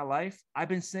 years of my life, I've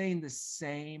been saying the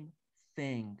same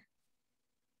thing.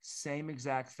 Same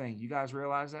exact thing. You guys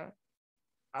realize that?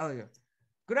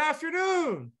 Good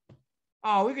afternoon.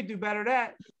 Oh, we could do better than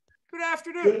that. Good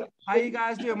afternoon. How you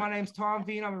guys doing? My name's Tom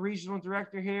Veen. I'm a regional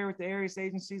director here with the Arias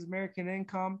Agencies American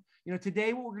Income. You know,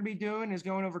 today what we're going to be doing is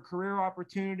going over career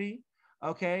opportunity.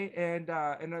 Okay. And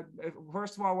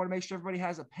first of all, I want to make sure everybody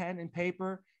has a pen and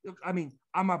paper. I mean,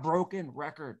 I'm a broken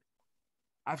record.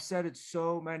 I've said it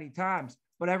so many times,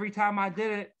 but every time I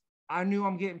did it, I knew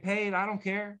I'm getting paid. I don't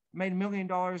care. I made $1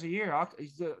 million a year.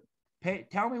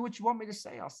 Tell me what you want me to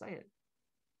say. I'll say it.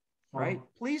 Right?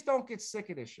 Please don't get sick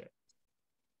of this shit.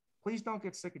 Please don't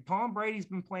get sick of it. Tom Brady's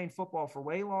been playing football for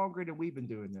way longer than we've been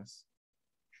doing this.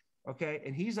 Okay.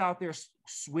 And he's out there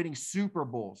winning Super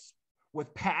Bowls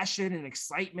with passion and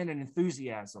excitement and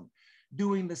enthusiasm,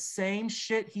 doing the same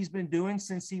shit he's been doing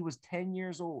since he was 10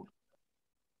 years old.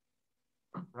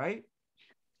 Right?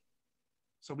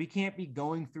 So we can't be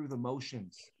going through the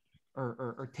motions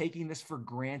or taking this for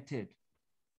granted.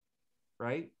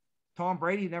 Right? Tom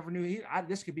Brady never knew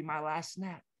this could be my last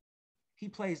snap. He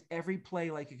plays every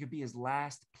play like it could be his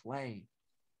last play.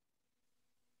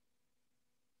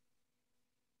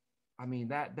 I mean,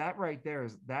 that right there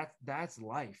that's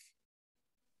life.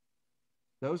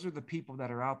 Those are the people that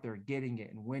are out there getting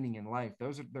it and winning in life.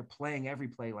 They're playing every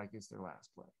play like it's their last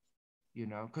play, you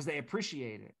know, because they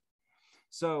appreciate it.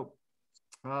 So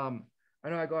I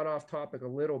know I got off topic a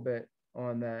little bit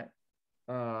on that,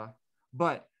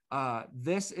 but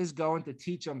this is going to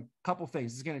teach them a couple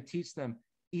things. It's going to teach them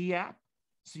eApp.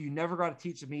 So you never got to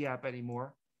teach them eApp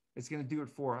anymore. It's going to do it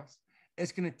for us.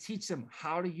 It's going to teach them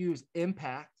how to use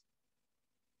Impact.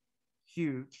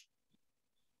 Huge,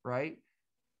 right?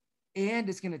 And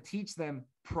it's going to teach them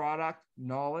product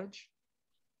knowledge.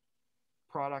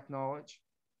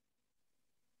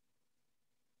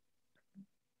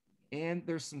 And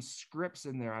there's some scripts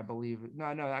in there, I believe. No,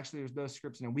 actually, there's no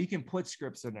scripts in there. We can put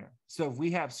scripts in there. So if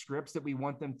we have scripts that we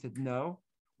want them to know,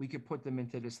 we could put them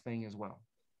into this thing as well.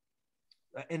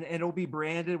 And it'll be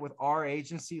branded with our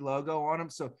agency logo on them,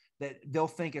 so that they'll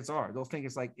think it's ours. They'll think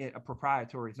it's like a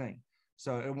proprietary thing.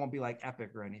 So it won't be like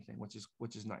Epic or anything, which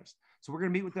is nice. So we're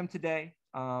gonna meet with them today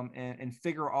and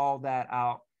figure all that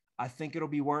out. I think it'll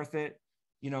be worth it.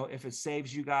 You know, if it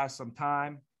saves you guys some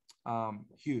time,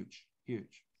 huge,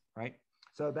 right?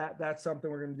 So that's something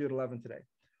we're gonna do at 11 today.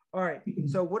 All right.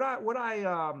 So what I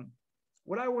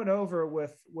went over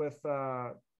with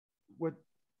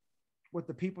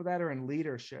the people that are in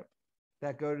leadership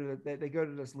that go to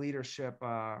this leadership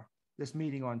this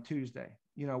meeting on Tuesday.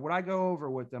 You know, what I go over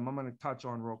with them, I'm going to touch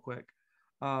on real quick.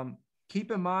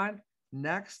 Keep in mind,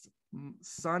 next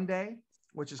Sunday,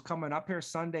 which is coming up here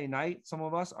Sunday night, some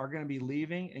of us are going to be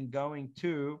leaving and going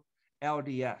to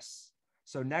LDS.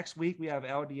 So next week we have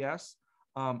LDS.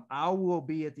 I will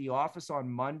be at the office on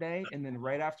Monday, and then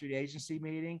right after the agency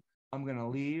meeting, I'm going to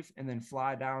leave and then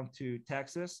fly down to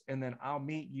Texas, and then I'll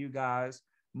meet you guys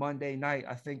Monday night.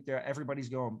 I think everybody's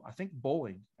going, I think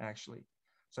bowling actually.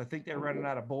 So I think they're running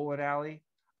out of bowling alley.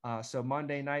 So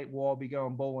Monday night, we'll all be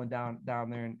going bowling down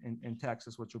there in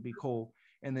Texas, which will be cool.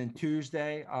 And then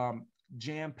Tuesday,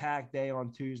 jam-packed day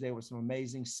on Tuesday with some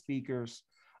amazing speakers.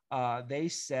 They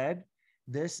said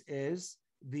this is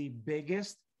the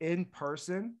biggest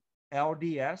in-person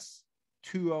LDS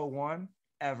 201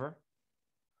 ever.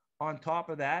 On top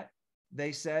of that,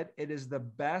 they said it is the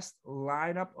best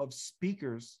lineup of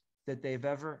speakers that they've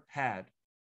ever had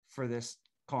for this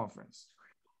conference.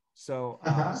 So,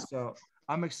 so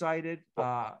I'm excited.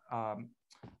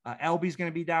 LB's going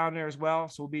to be down there as well,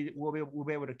 so we'll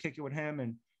be able to kick it with him,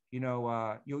 and you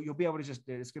know, you'll be able to just.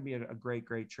 It's going to be a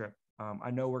great trip.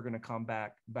 I know we're going to come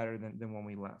back better than when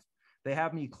we left. They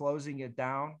have me closing it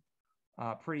down,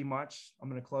 pretty much. I'm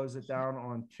going to close it down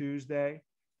on Tuesday.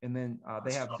 And then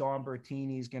they have Dawn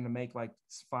Bertini's going to make like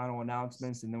final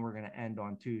announcements, and then we're going to end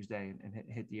on Tuesday and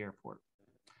hit the airport.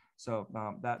 So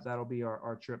that'll be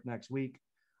our trip next week,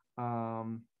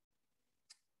 and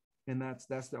that's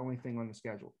the only thing on the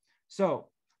schedule. So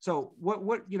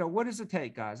what does it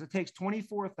take, guys? It takes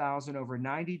 24,000 over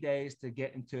 90 days to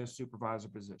get into a supervisor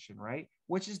position, right?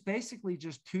 Which is basically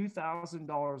just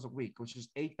 $2,000 a week, which is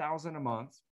 $8,000 a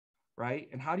month, right?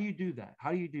 And how do you do that?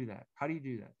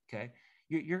 Okay.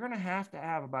 You're going to have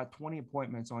about 20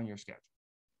 appointments on your schedule.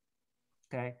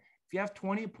 Okay. If you have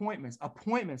 20 appointments,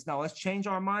 now let's change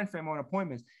our mind frame on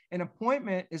appointments. An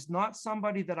appointment is not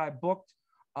somebody that I booked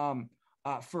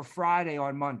for Friday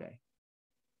on Monday.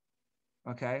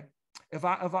 Okay. If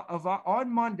I on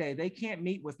Monday, they can't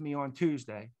meet with me on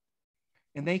Tuesday,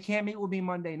 and they can't meet with me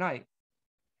Monday night,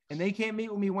 and they can't meet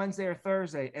with me Wednesday or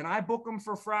Thursday, and I book them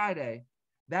for Friday,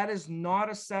 that is not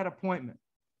a set appointment.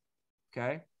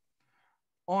 Okay.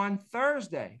 On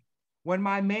Thursday, when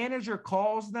my manager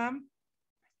calls them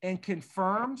and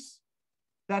confirms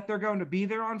that they're going to be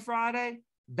there on Friday,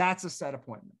 that's a set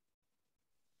appointment.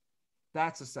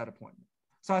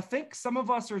 So I think some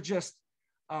of us are just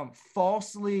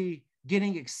falsely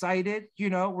getting excited. You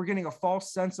know, we're getting a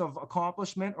false sense of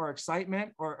accomplishment or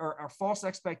excitement or false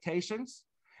expectations,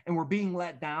 and we're being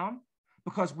let down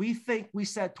because we think we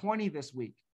set 20 this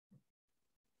week.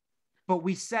 But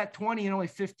we set 20 and only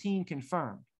 15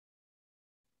 confirmed,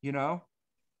 you know?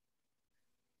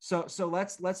 So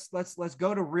let's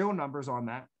go to real numbers on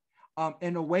that.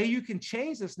 And the way you can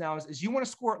change this now is you want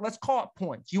to score, let's call it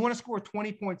points. You want to score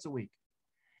 20 points a week.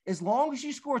 As long as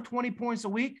you score 20 points a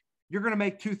week, you're going to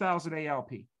make 2,000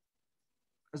 ALP.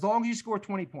 As long as you score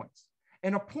 20 points.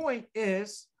 And a point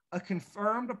is a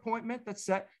confirmed appointment that's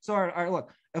set. So, all right,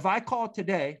 look, if I call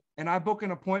today and I book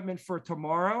an appointment for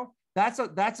tomorrow, that's a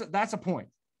point.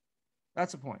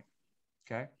 That's a point.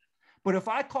 Okay. But if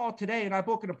I call today and I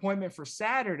book an appointment for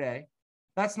Saturday,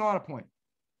 that's not a point.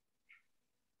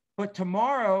 But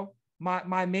tomorrow,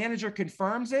 my manager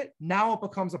confirms it. Now it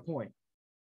becomes a point.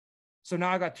 So now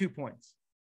I got 2 points,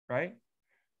 right?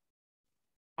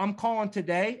 I'm calling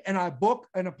today and I book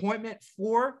an appointment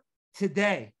for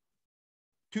today.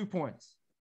 2 points.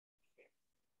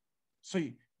 So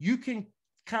you can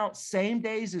count same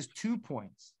days as 2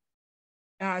 points.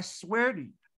 And I swear to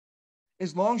you,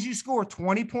 as long as you score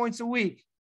 20 points a week,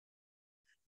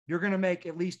 you're going to make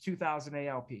at least 2,000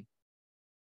 ALP.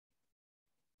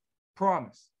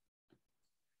 Promise.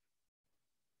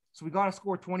 So we got to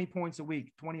score 20 points a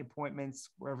week, 20 appointments,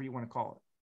 wherever you want to call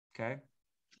it. Okay.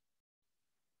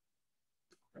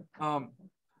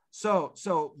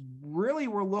 So really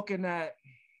we're looking at,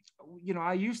 you know,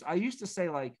 I used to say,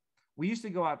 like, we used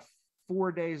to go out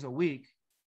 4 days a week.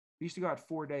 We used to go out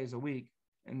 4 days a week.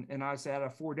 And I said out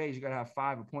of 4 days, you got to have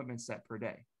 5 appointments set per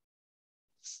day.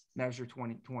 That was your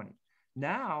 2020.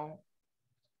 Now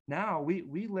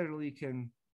we literally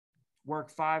can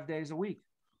work 5 days a week.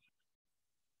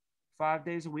 5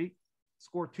 days a week,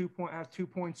 score 2 point, have 2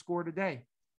 points scored a day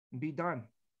and be done.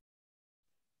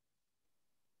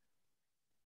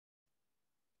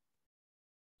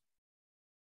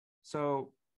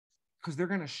 So, because they're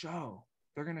going to show.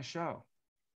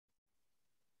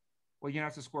 Well, you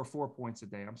have to score 4 points a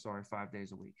day. I'm sorry, 5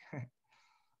 days a week.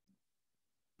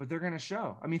 But they're going to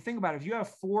show. I mean, think about it. If you have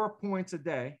 4 points a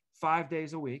day, 5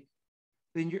 days a week,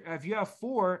 then if you have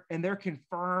 4 and they're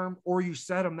confirmed or you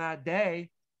set them that day,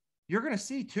 you're going to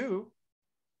see 2.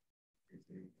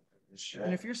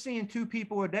 And if you're seeing 2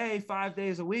 people a day, 5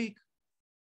 days a week,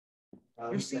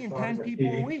 you're seeing 10 people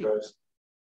a week.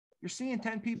 You're seeing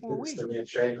 10 people a week.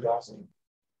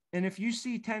 And if you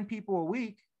see 10 people a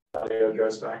week, it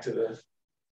goes back to the.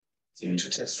 You to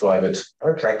test drive it.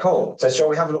 Okay, cool. So shall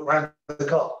we have a look around the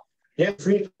car? Yeah,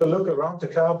 free to look around the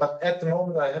car, but at the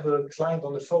moment I have a client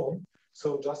on the phone,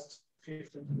 so just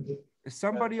 15 minutes. is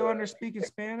somebody on there speaking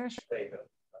Spanish?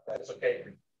 That's okay.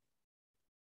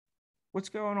 What's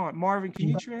going on? Marvin, can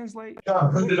you translate?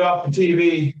 Put it off the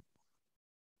TV.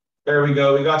 There we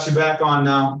go. We got you back on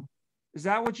now. Is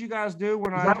that what you guys do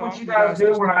when I that talk? what you guys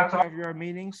do when I talk? Have your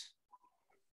meetings?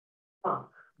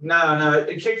 No,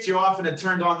 it kicked you off and it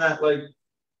turned on that like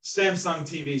Samsung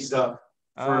TV stuff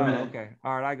for a minute. Okay.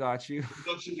 All right, I got you.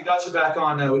 We got you back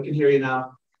on now. We can hear you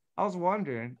now. I was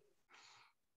wondering.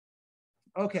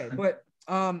 Okay, but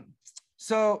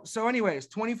so anyways,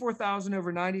 24,000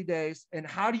 over 90 days. And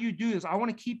how do you do this? I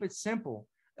want to keep it simple.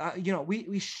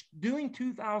 Doing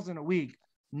 2,000 a week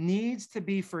needs to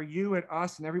be for you and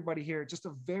us and everybody here just a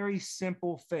very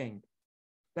simple thing.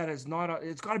 That is not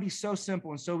it's got to be so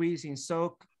simple and so easy and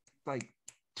so like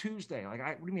Tuesday. Like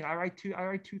what do you mean? I write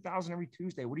 2,000 every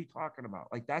Tuesday. What are you talking about?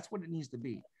 Like that's what it needs to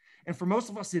be. And for most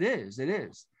of us, it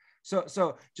is.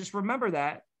 So just remember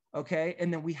that. Okay.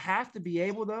 And then we have to be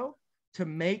able though to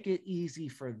make it easy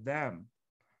for them.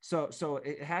 So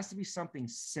it has to be something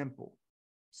simple.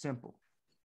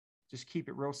 Just keep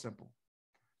it real simple.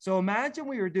 So imagine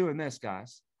we were doing this,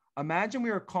 guys. Imagine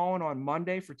we were calling on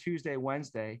Monday for Tuesday,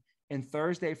 Wednesday, and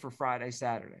Thursday for Friday,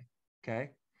 Saturday. Okay.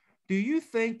 Do you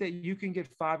think that you can get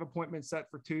 5 appointments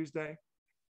set for Tuesday?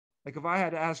 Like if I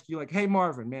had to ask you like, hey,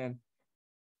 Marvin, man,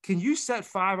 can you set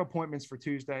 5 appointments for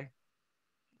Tuesday?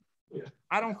 Yeah.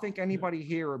 I don't think anybody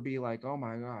here would be like, oh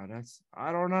my God,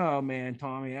 I don't know, man,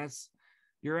 Tommy,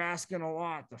 you're asking a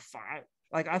lot to 5.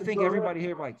 Like, I think everybody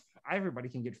here, like everybody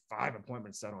can get 5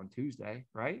 appointments set on Tuesday.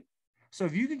 Right. So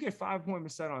if you can get 5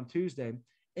 appointments set on Tuesday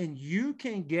and you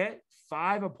can get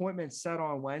 5 appointments set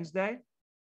on Wednesday,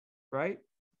 right?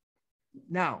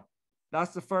 Now,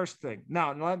 that's the first thing.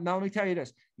 Now let me tell you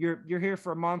this. You're here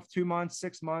for a month, 2 months,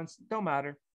 6 months, don't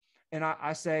matter. And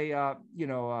I say,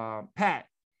 Pat,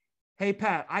 hey,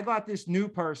 Pat, I got this new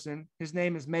person. His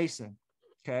name is Mason,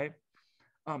 okay?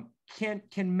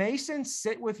 Can Mason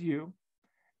sit with you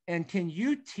and can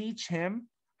you teach him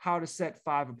how to set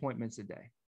 5 appointments a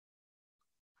day?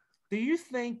 Do you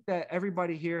think that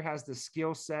everybody here has the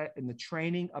skill set and the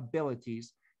training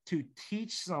abilities to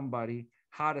teach somebody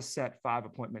how to set 5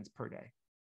 appointments per day?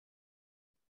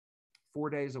 4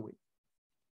 days a week.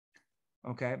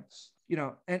 Okay.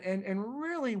 And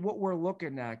really what we're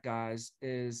looking at, guys,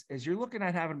 is you're looking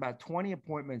at having about 20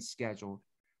 appointments scheduled,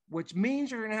 which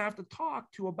means you're going to have to talk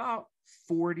to about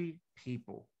 40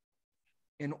 people.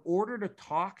 In order to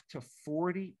talk to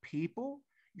 40 people,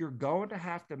 you're going to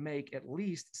have to make at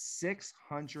least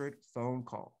 600 phone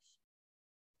calls.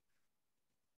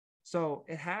 So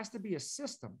it has to be a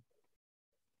system.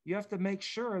 You have to make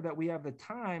sure that we have the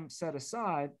time set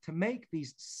aside to make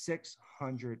these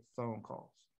 600 phone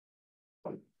calls.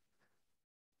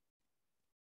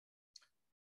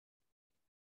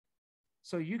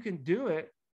 So you can do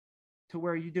it to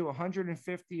where you do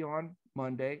 150 on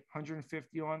Monday,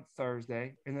 150 on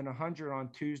Thursday, and then 100 on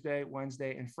Tuesday,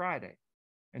 Wednesday, and Friday.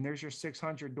 And there's your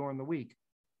 600 during the week.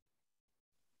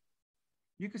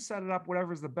 You can set it up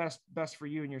whatever is the best for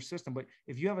you and your system. But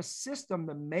if you have a system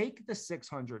to make the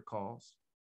 600 calls,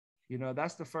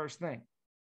 that's the first thing.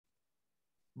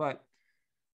 But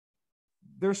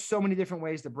there's so many different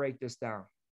ways to break this down.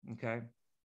 Okay.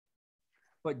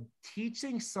 But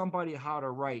teaching somebody how to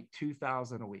write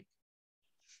 2,000 a week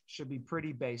should be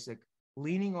pretty basic,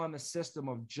 leaning on the system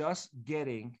of just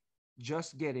getting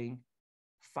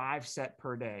 5 set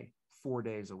per day, 4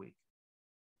 days a week.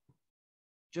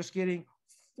 Just getting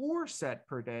 4 set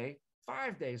per day,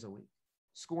 5 days a week,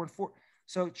 scoring 4.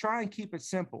 So try and keep it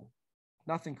simple,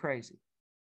 nothing crazy.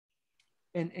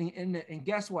 And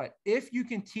guess what? If you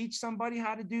can teach somebody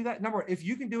how to do that, number one, if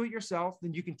you can do it yourself,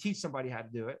 then you can teach somebody how to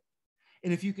do it.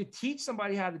 And if you could teach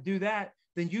somebody how to do that,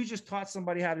 then you just taught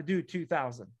somebody how to do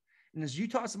 2,000. And as you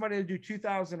taught somebody to do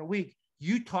 2,000 a week,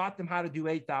 you taught them how to do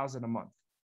 8,000 a month.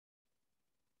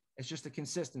 It's just a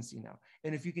consistency now.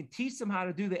 And if you can teach them how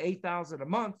to do the 8,000 a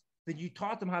month, then you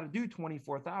taught them how to do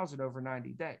 24,000 over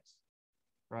 90 days,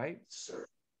 right? Sure.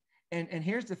 And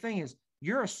here's the thing is,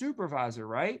 you're a supervisor,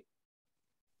 right?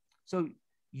 So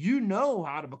you know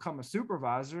how to become a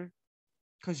supervisor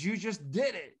because you just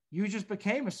did it. You just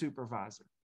became a supervisor,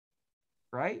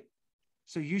 right?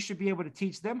 So you should be able to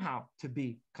teach them how to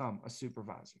become a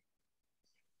supervisor.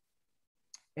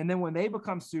 And then when they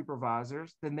become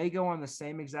supervisors, then they go on the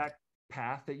same exact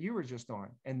path that you were just on.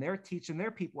 And they're teaching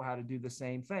their people how to do the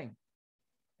same thing.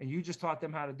 And you just taught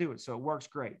them how to do it. So it works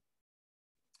great.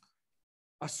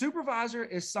 A supervisor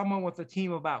is someone with a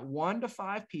team of about 1 to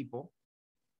 5 people.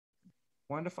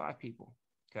 1 to 5 people.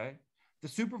 Okay. The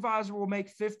supervisor will make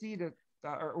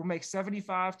will make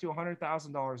 $75,000 to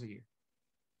 $100,000 a year.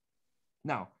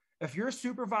 Now, if you're a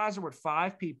supervisor with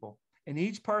 5 people and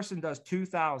each person does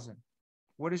 2,000,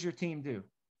 what does your team do?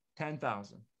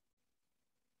 10,000.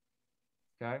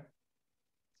 Okay.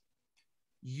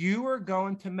 You are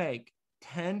going to make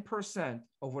 10%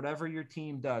 of whatever your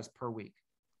team does per week.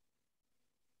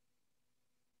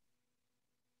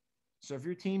 So if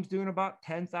your team's doing about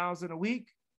 10,000 a week,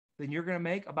 then you're going to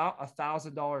make about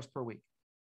 $1,000 per week.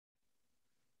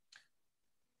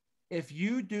 If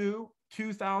you do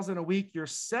 2,000 a week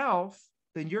yourself,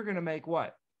 then you're going to make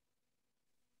what?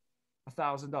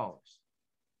 $1,000,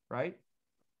 right?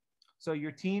 So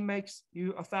your team makes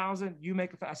you 1,000, you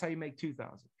make that's how you make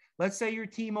 2,000. Let's say your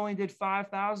team only did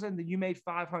 5,000, then you made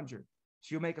 500.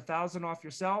 So you'll make 1,000 off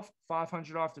yourself,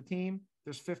 500 off the team.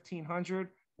 There's 1,500,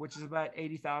 which is about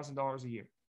 $80,000 a year.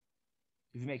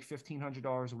 If you make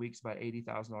 $1,500 a week, it's about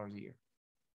 $80,000 a year,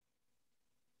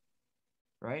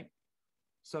 right?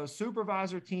 So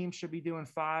supervisor team should be doing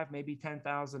 5, maybe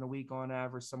 10,000 a week on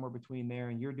average, somewhere between there,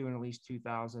 and you're doing at least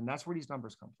 2,000. That's where these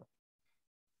numbers come from.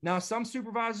 Now, some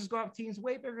supervisors go up teams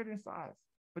way bigger than 5,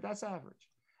 but that's average.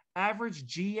 Average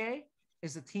GA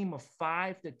is a team of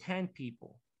 5 to 10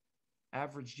 people.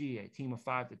 Average GA, team of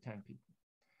 5 to 10 people.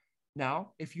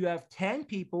 Now, if you have 10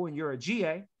 people and you're a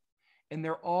GA and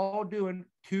they're all doing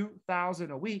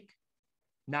 2,000 a week,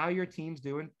 now your team's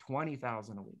doing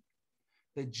 20,000 a week.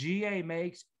 The GA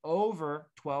makes over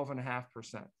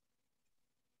 12.5%.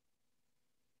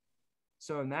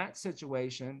 So in that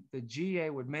situation, the GA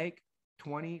would make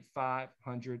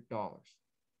 $2,500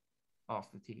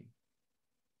 off the team.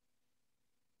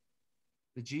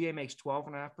 The GA makes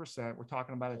 12.5%. We're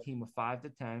talking about a team of 5 to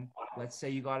 10. Let's say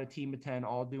you got a team of 10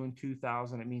 all doing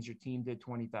 2,000. It means your team did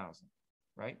 20,000,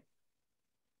 right?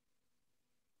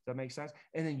 Does that make sense?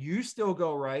 And then you still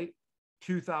go right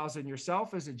 2,000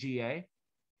 yourself as a GA,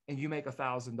 and you make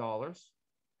 $1,000.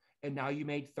 And now you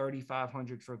made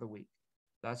 3,500 for the week.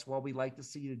 That's why we like to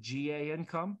see the GA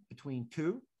income between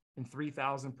 2,000 and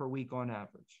 3,000 per week on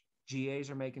average. GAs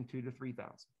are making 2,000 to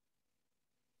 3,000.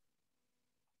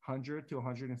 100 to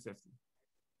 150.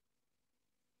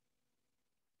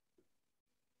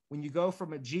 When you go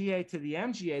from a GA to the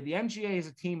MGA is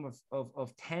a team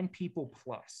of 10 people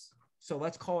plus. So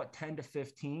let's call it 10 to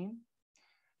 15.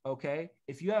 Okay.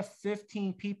 If you have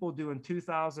 15 people doing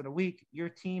 2,000 a week, your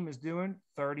team is doing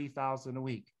 30,000 a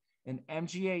week. An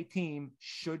MGA team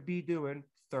should be doing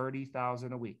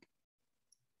 30,000 a week.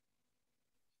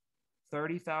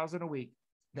 30,000 a week.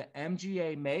 The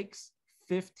MGA makes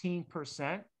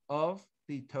 15% of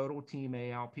the total team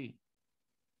ALP.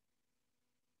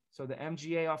 So the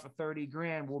MGA off of 30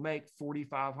 grand will make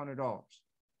 $4,500.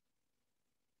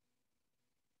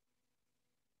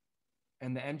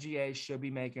 And the MGA should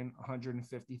be making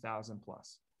 150,000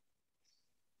 plus.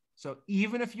 So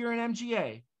even if you're an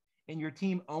MGA and your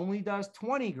team only does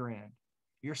 20 grand,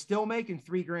 you're still making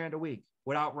 3 grand a week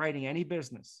without writing any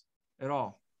business at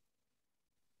all.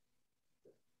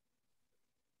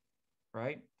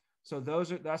 Right? So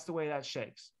that's the way that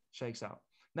shakes out.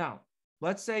 Now,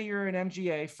 let's say you're an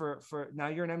MGA now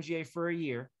you're an MGA for a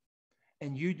year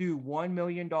and you do $1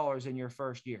 million in your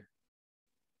first year.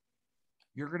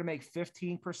 You're going to make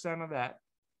 15% of that,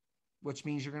 which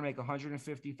means you're going to make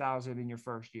 150,000 in your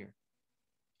first year.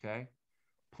 Okay.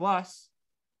 Plus,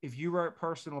 if you wrote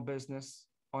personal business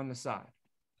on the side,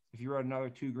 if you wrote another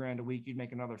 2 grand a week, you'd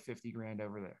make another 50 grand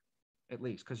over there, at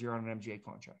least, because you're on an MGA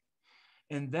contract.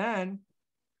 And then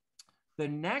the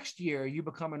next year you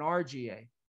become an RGA.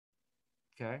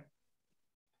 Okay.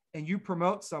 And you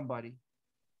promote somebody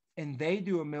and they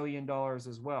do $1 million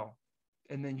as well.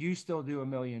 And then you still do $1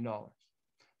 million.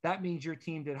 That means your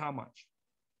team did how much?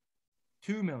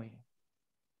 2 million.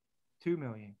 2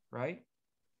 million, right?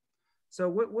 So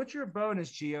what's your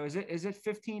bonus, Gio? Is it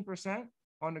 15%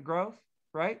 on the growth,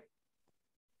 right?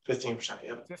 15%,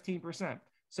 yep. 15%.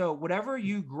 So whatever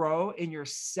you grow in your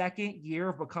second year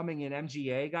of becoming an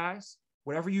MGA, guys,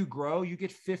 whatever you grow, you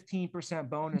get 15%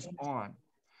 bonus on.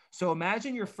 So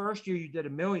imagine your first year you did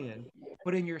 $1 million,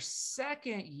 but in your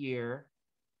second year,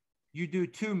 you do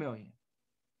 2 million.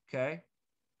 Okay.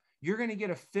 You're going to get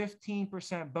a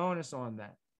 15% bonus on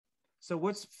that. So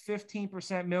what's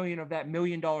 15% million of that $1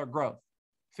 million growth?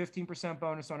 15%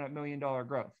 bonus on that $1 million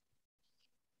growth.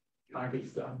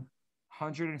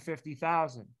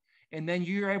 150,000. And then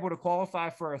you're able to qualify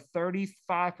for a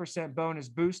 35% bonus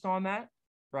boost on that,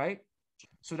 right?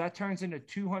 So that turns into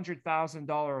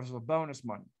 $200,000 of bonus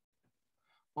money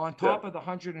on top of the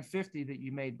 150 that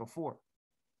you made before.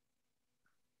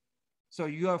 So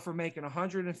you go from making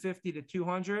 150 to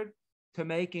 200 to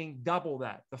making double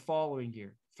that the following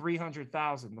year,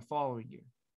 300,000 the following year.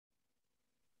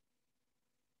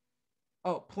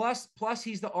 Oh, plus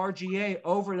he's the RGA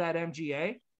over that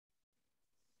MGA.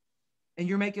 And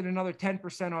you're making another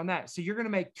 10% on that. So you're going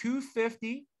to make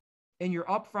 250 in your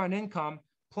upfront income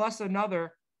plus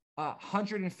another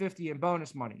 150 in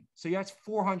bonus money. So that's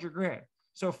 400 grand.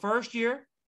 So first year,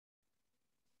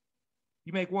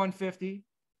 you make 150.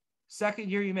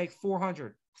 Second year, you make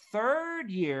 400.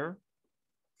 Third year,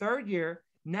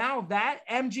 now that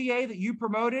MGA that you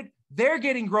promoted, they're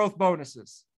getting growth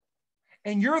bonuses.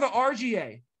 And you're the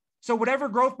RGA. So whatever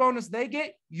growth bonus they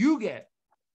get, you get.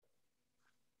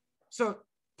 So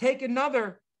take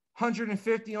another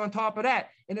 150 on top of that.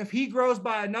 And if he grows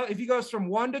by another, if he goes from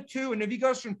 1 to 2, and if he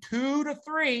goes from 2 to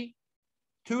 3,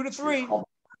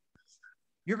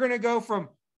 you're going to go from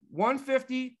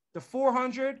 150 to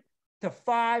 400 to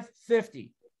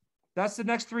 550. That's the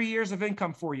next 3 years of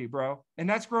income for you, bro. And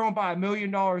that's growing by $1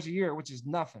 million a year, which is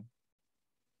nothing.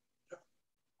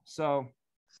 So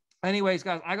anyways,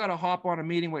 guys, I got to hop on a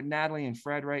meeting with Natalie and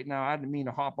Fred right now. I didn't mean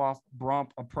to hop off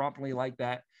promptly like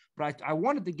that. But I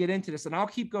wanted to get into this, and I'll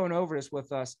keep going over this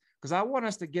with us because I want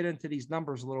us to get into these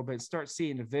numbers a little bit, start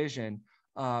seeing the vision,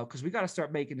 because we got to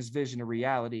start making this vision a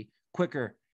reality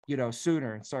quicker,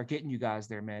 sooner, and start getting you guys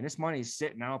there, man. This money is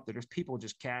sitting out there. There's people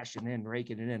just cashing in,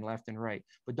 raking it in left and right.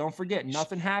 But don't forget,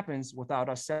 nothing happens without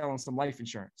us selling some life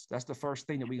insurance. That's the first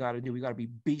thing that we got to do. We got to be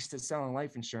beast at selling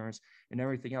life insurance, and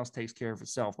everything else takes care of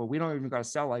itself. But we don't even got to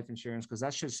sell life insurance because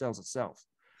that shit sells itself,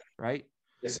 right?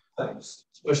 Yes,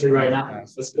 especially right now.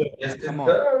 Let's go. Yes, Come it on,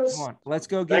 does. come on. Let's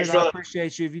go get Thanks, it. I brother.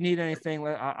 appreciate you. If you need anything,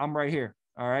 I'm right here.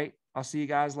 All right. I'll see you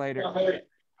guys later.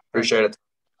 Appreciate it.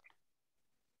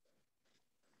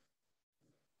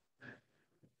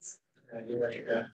 You're right, yeah.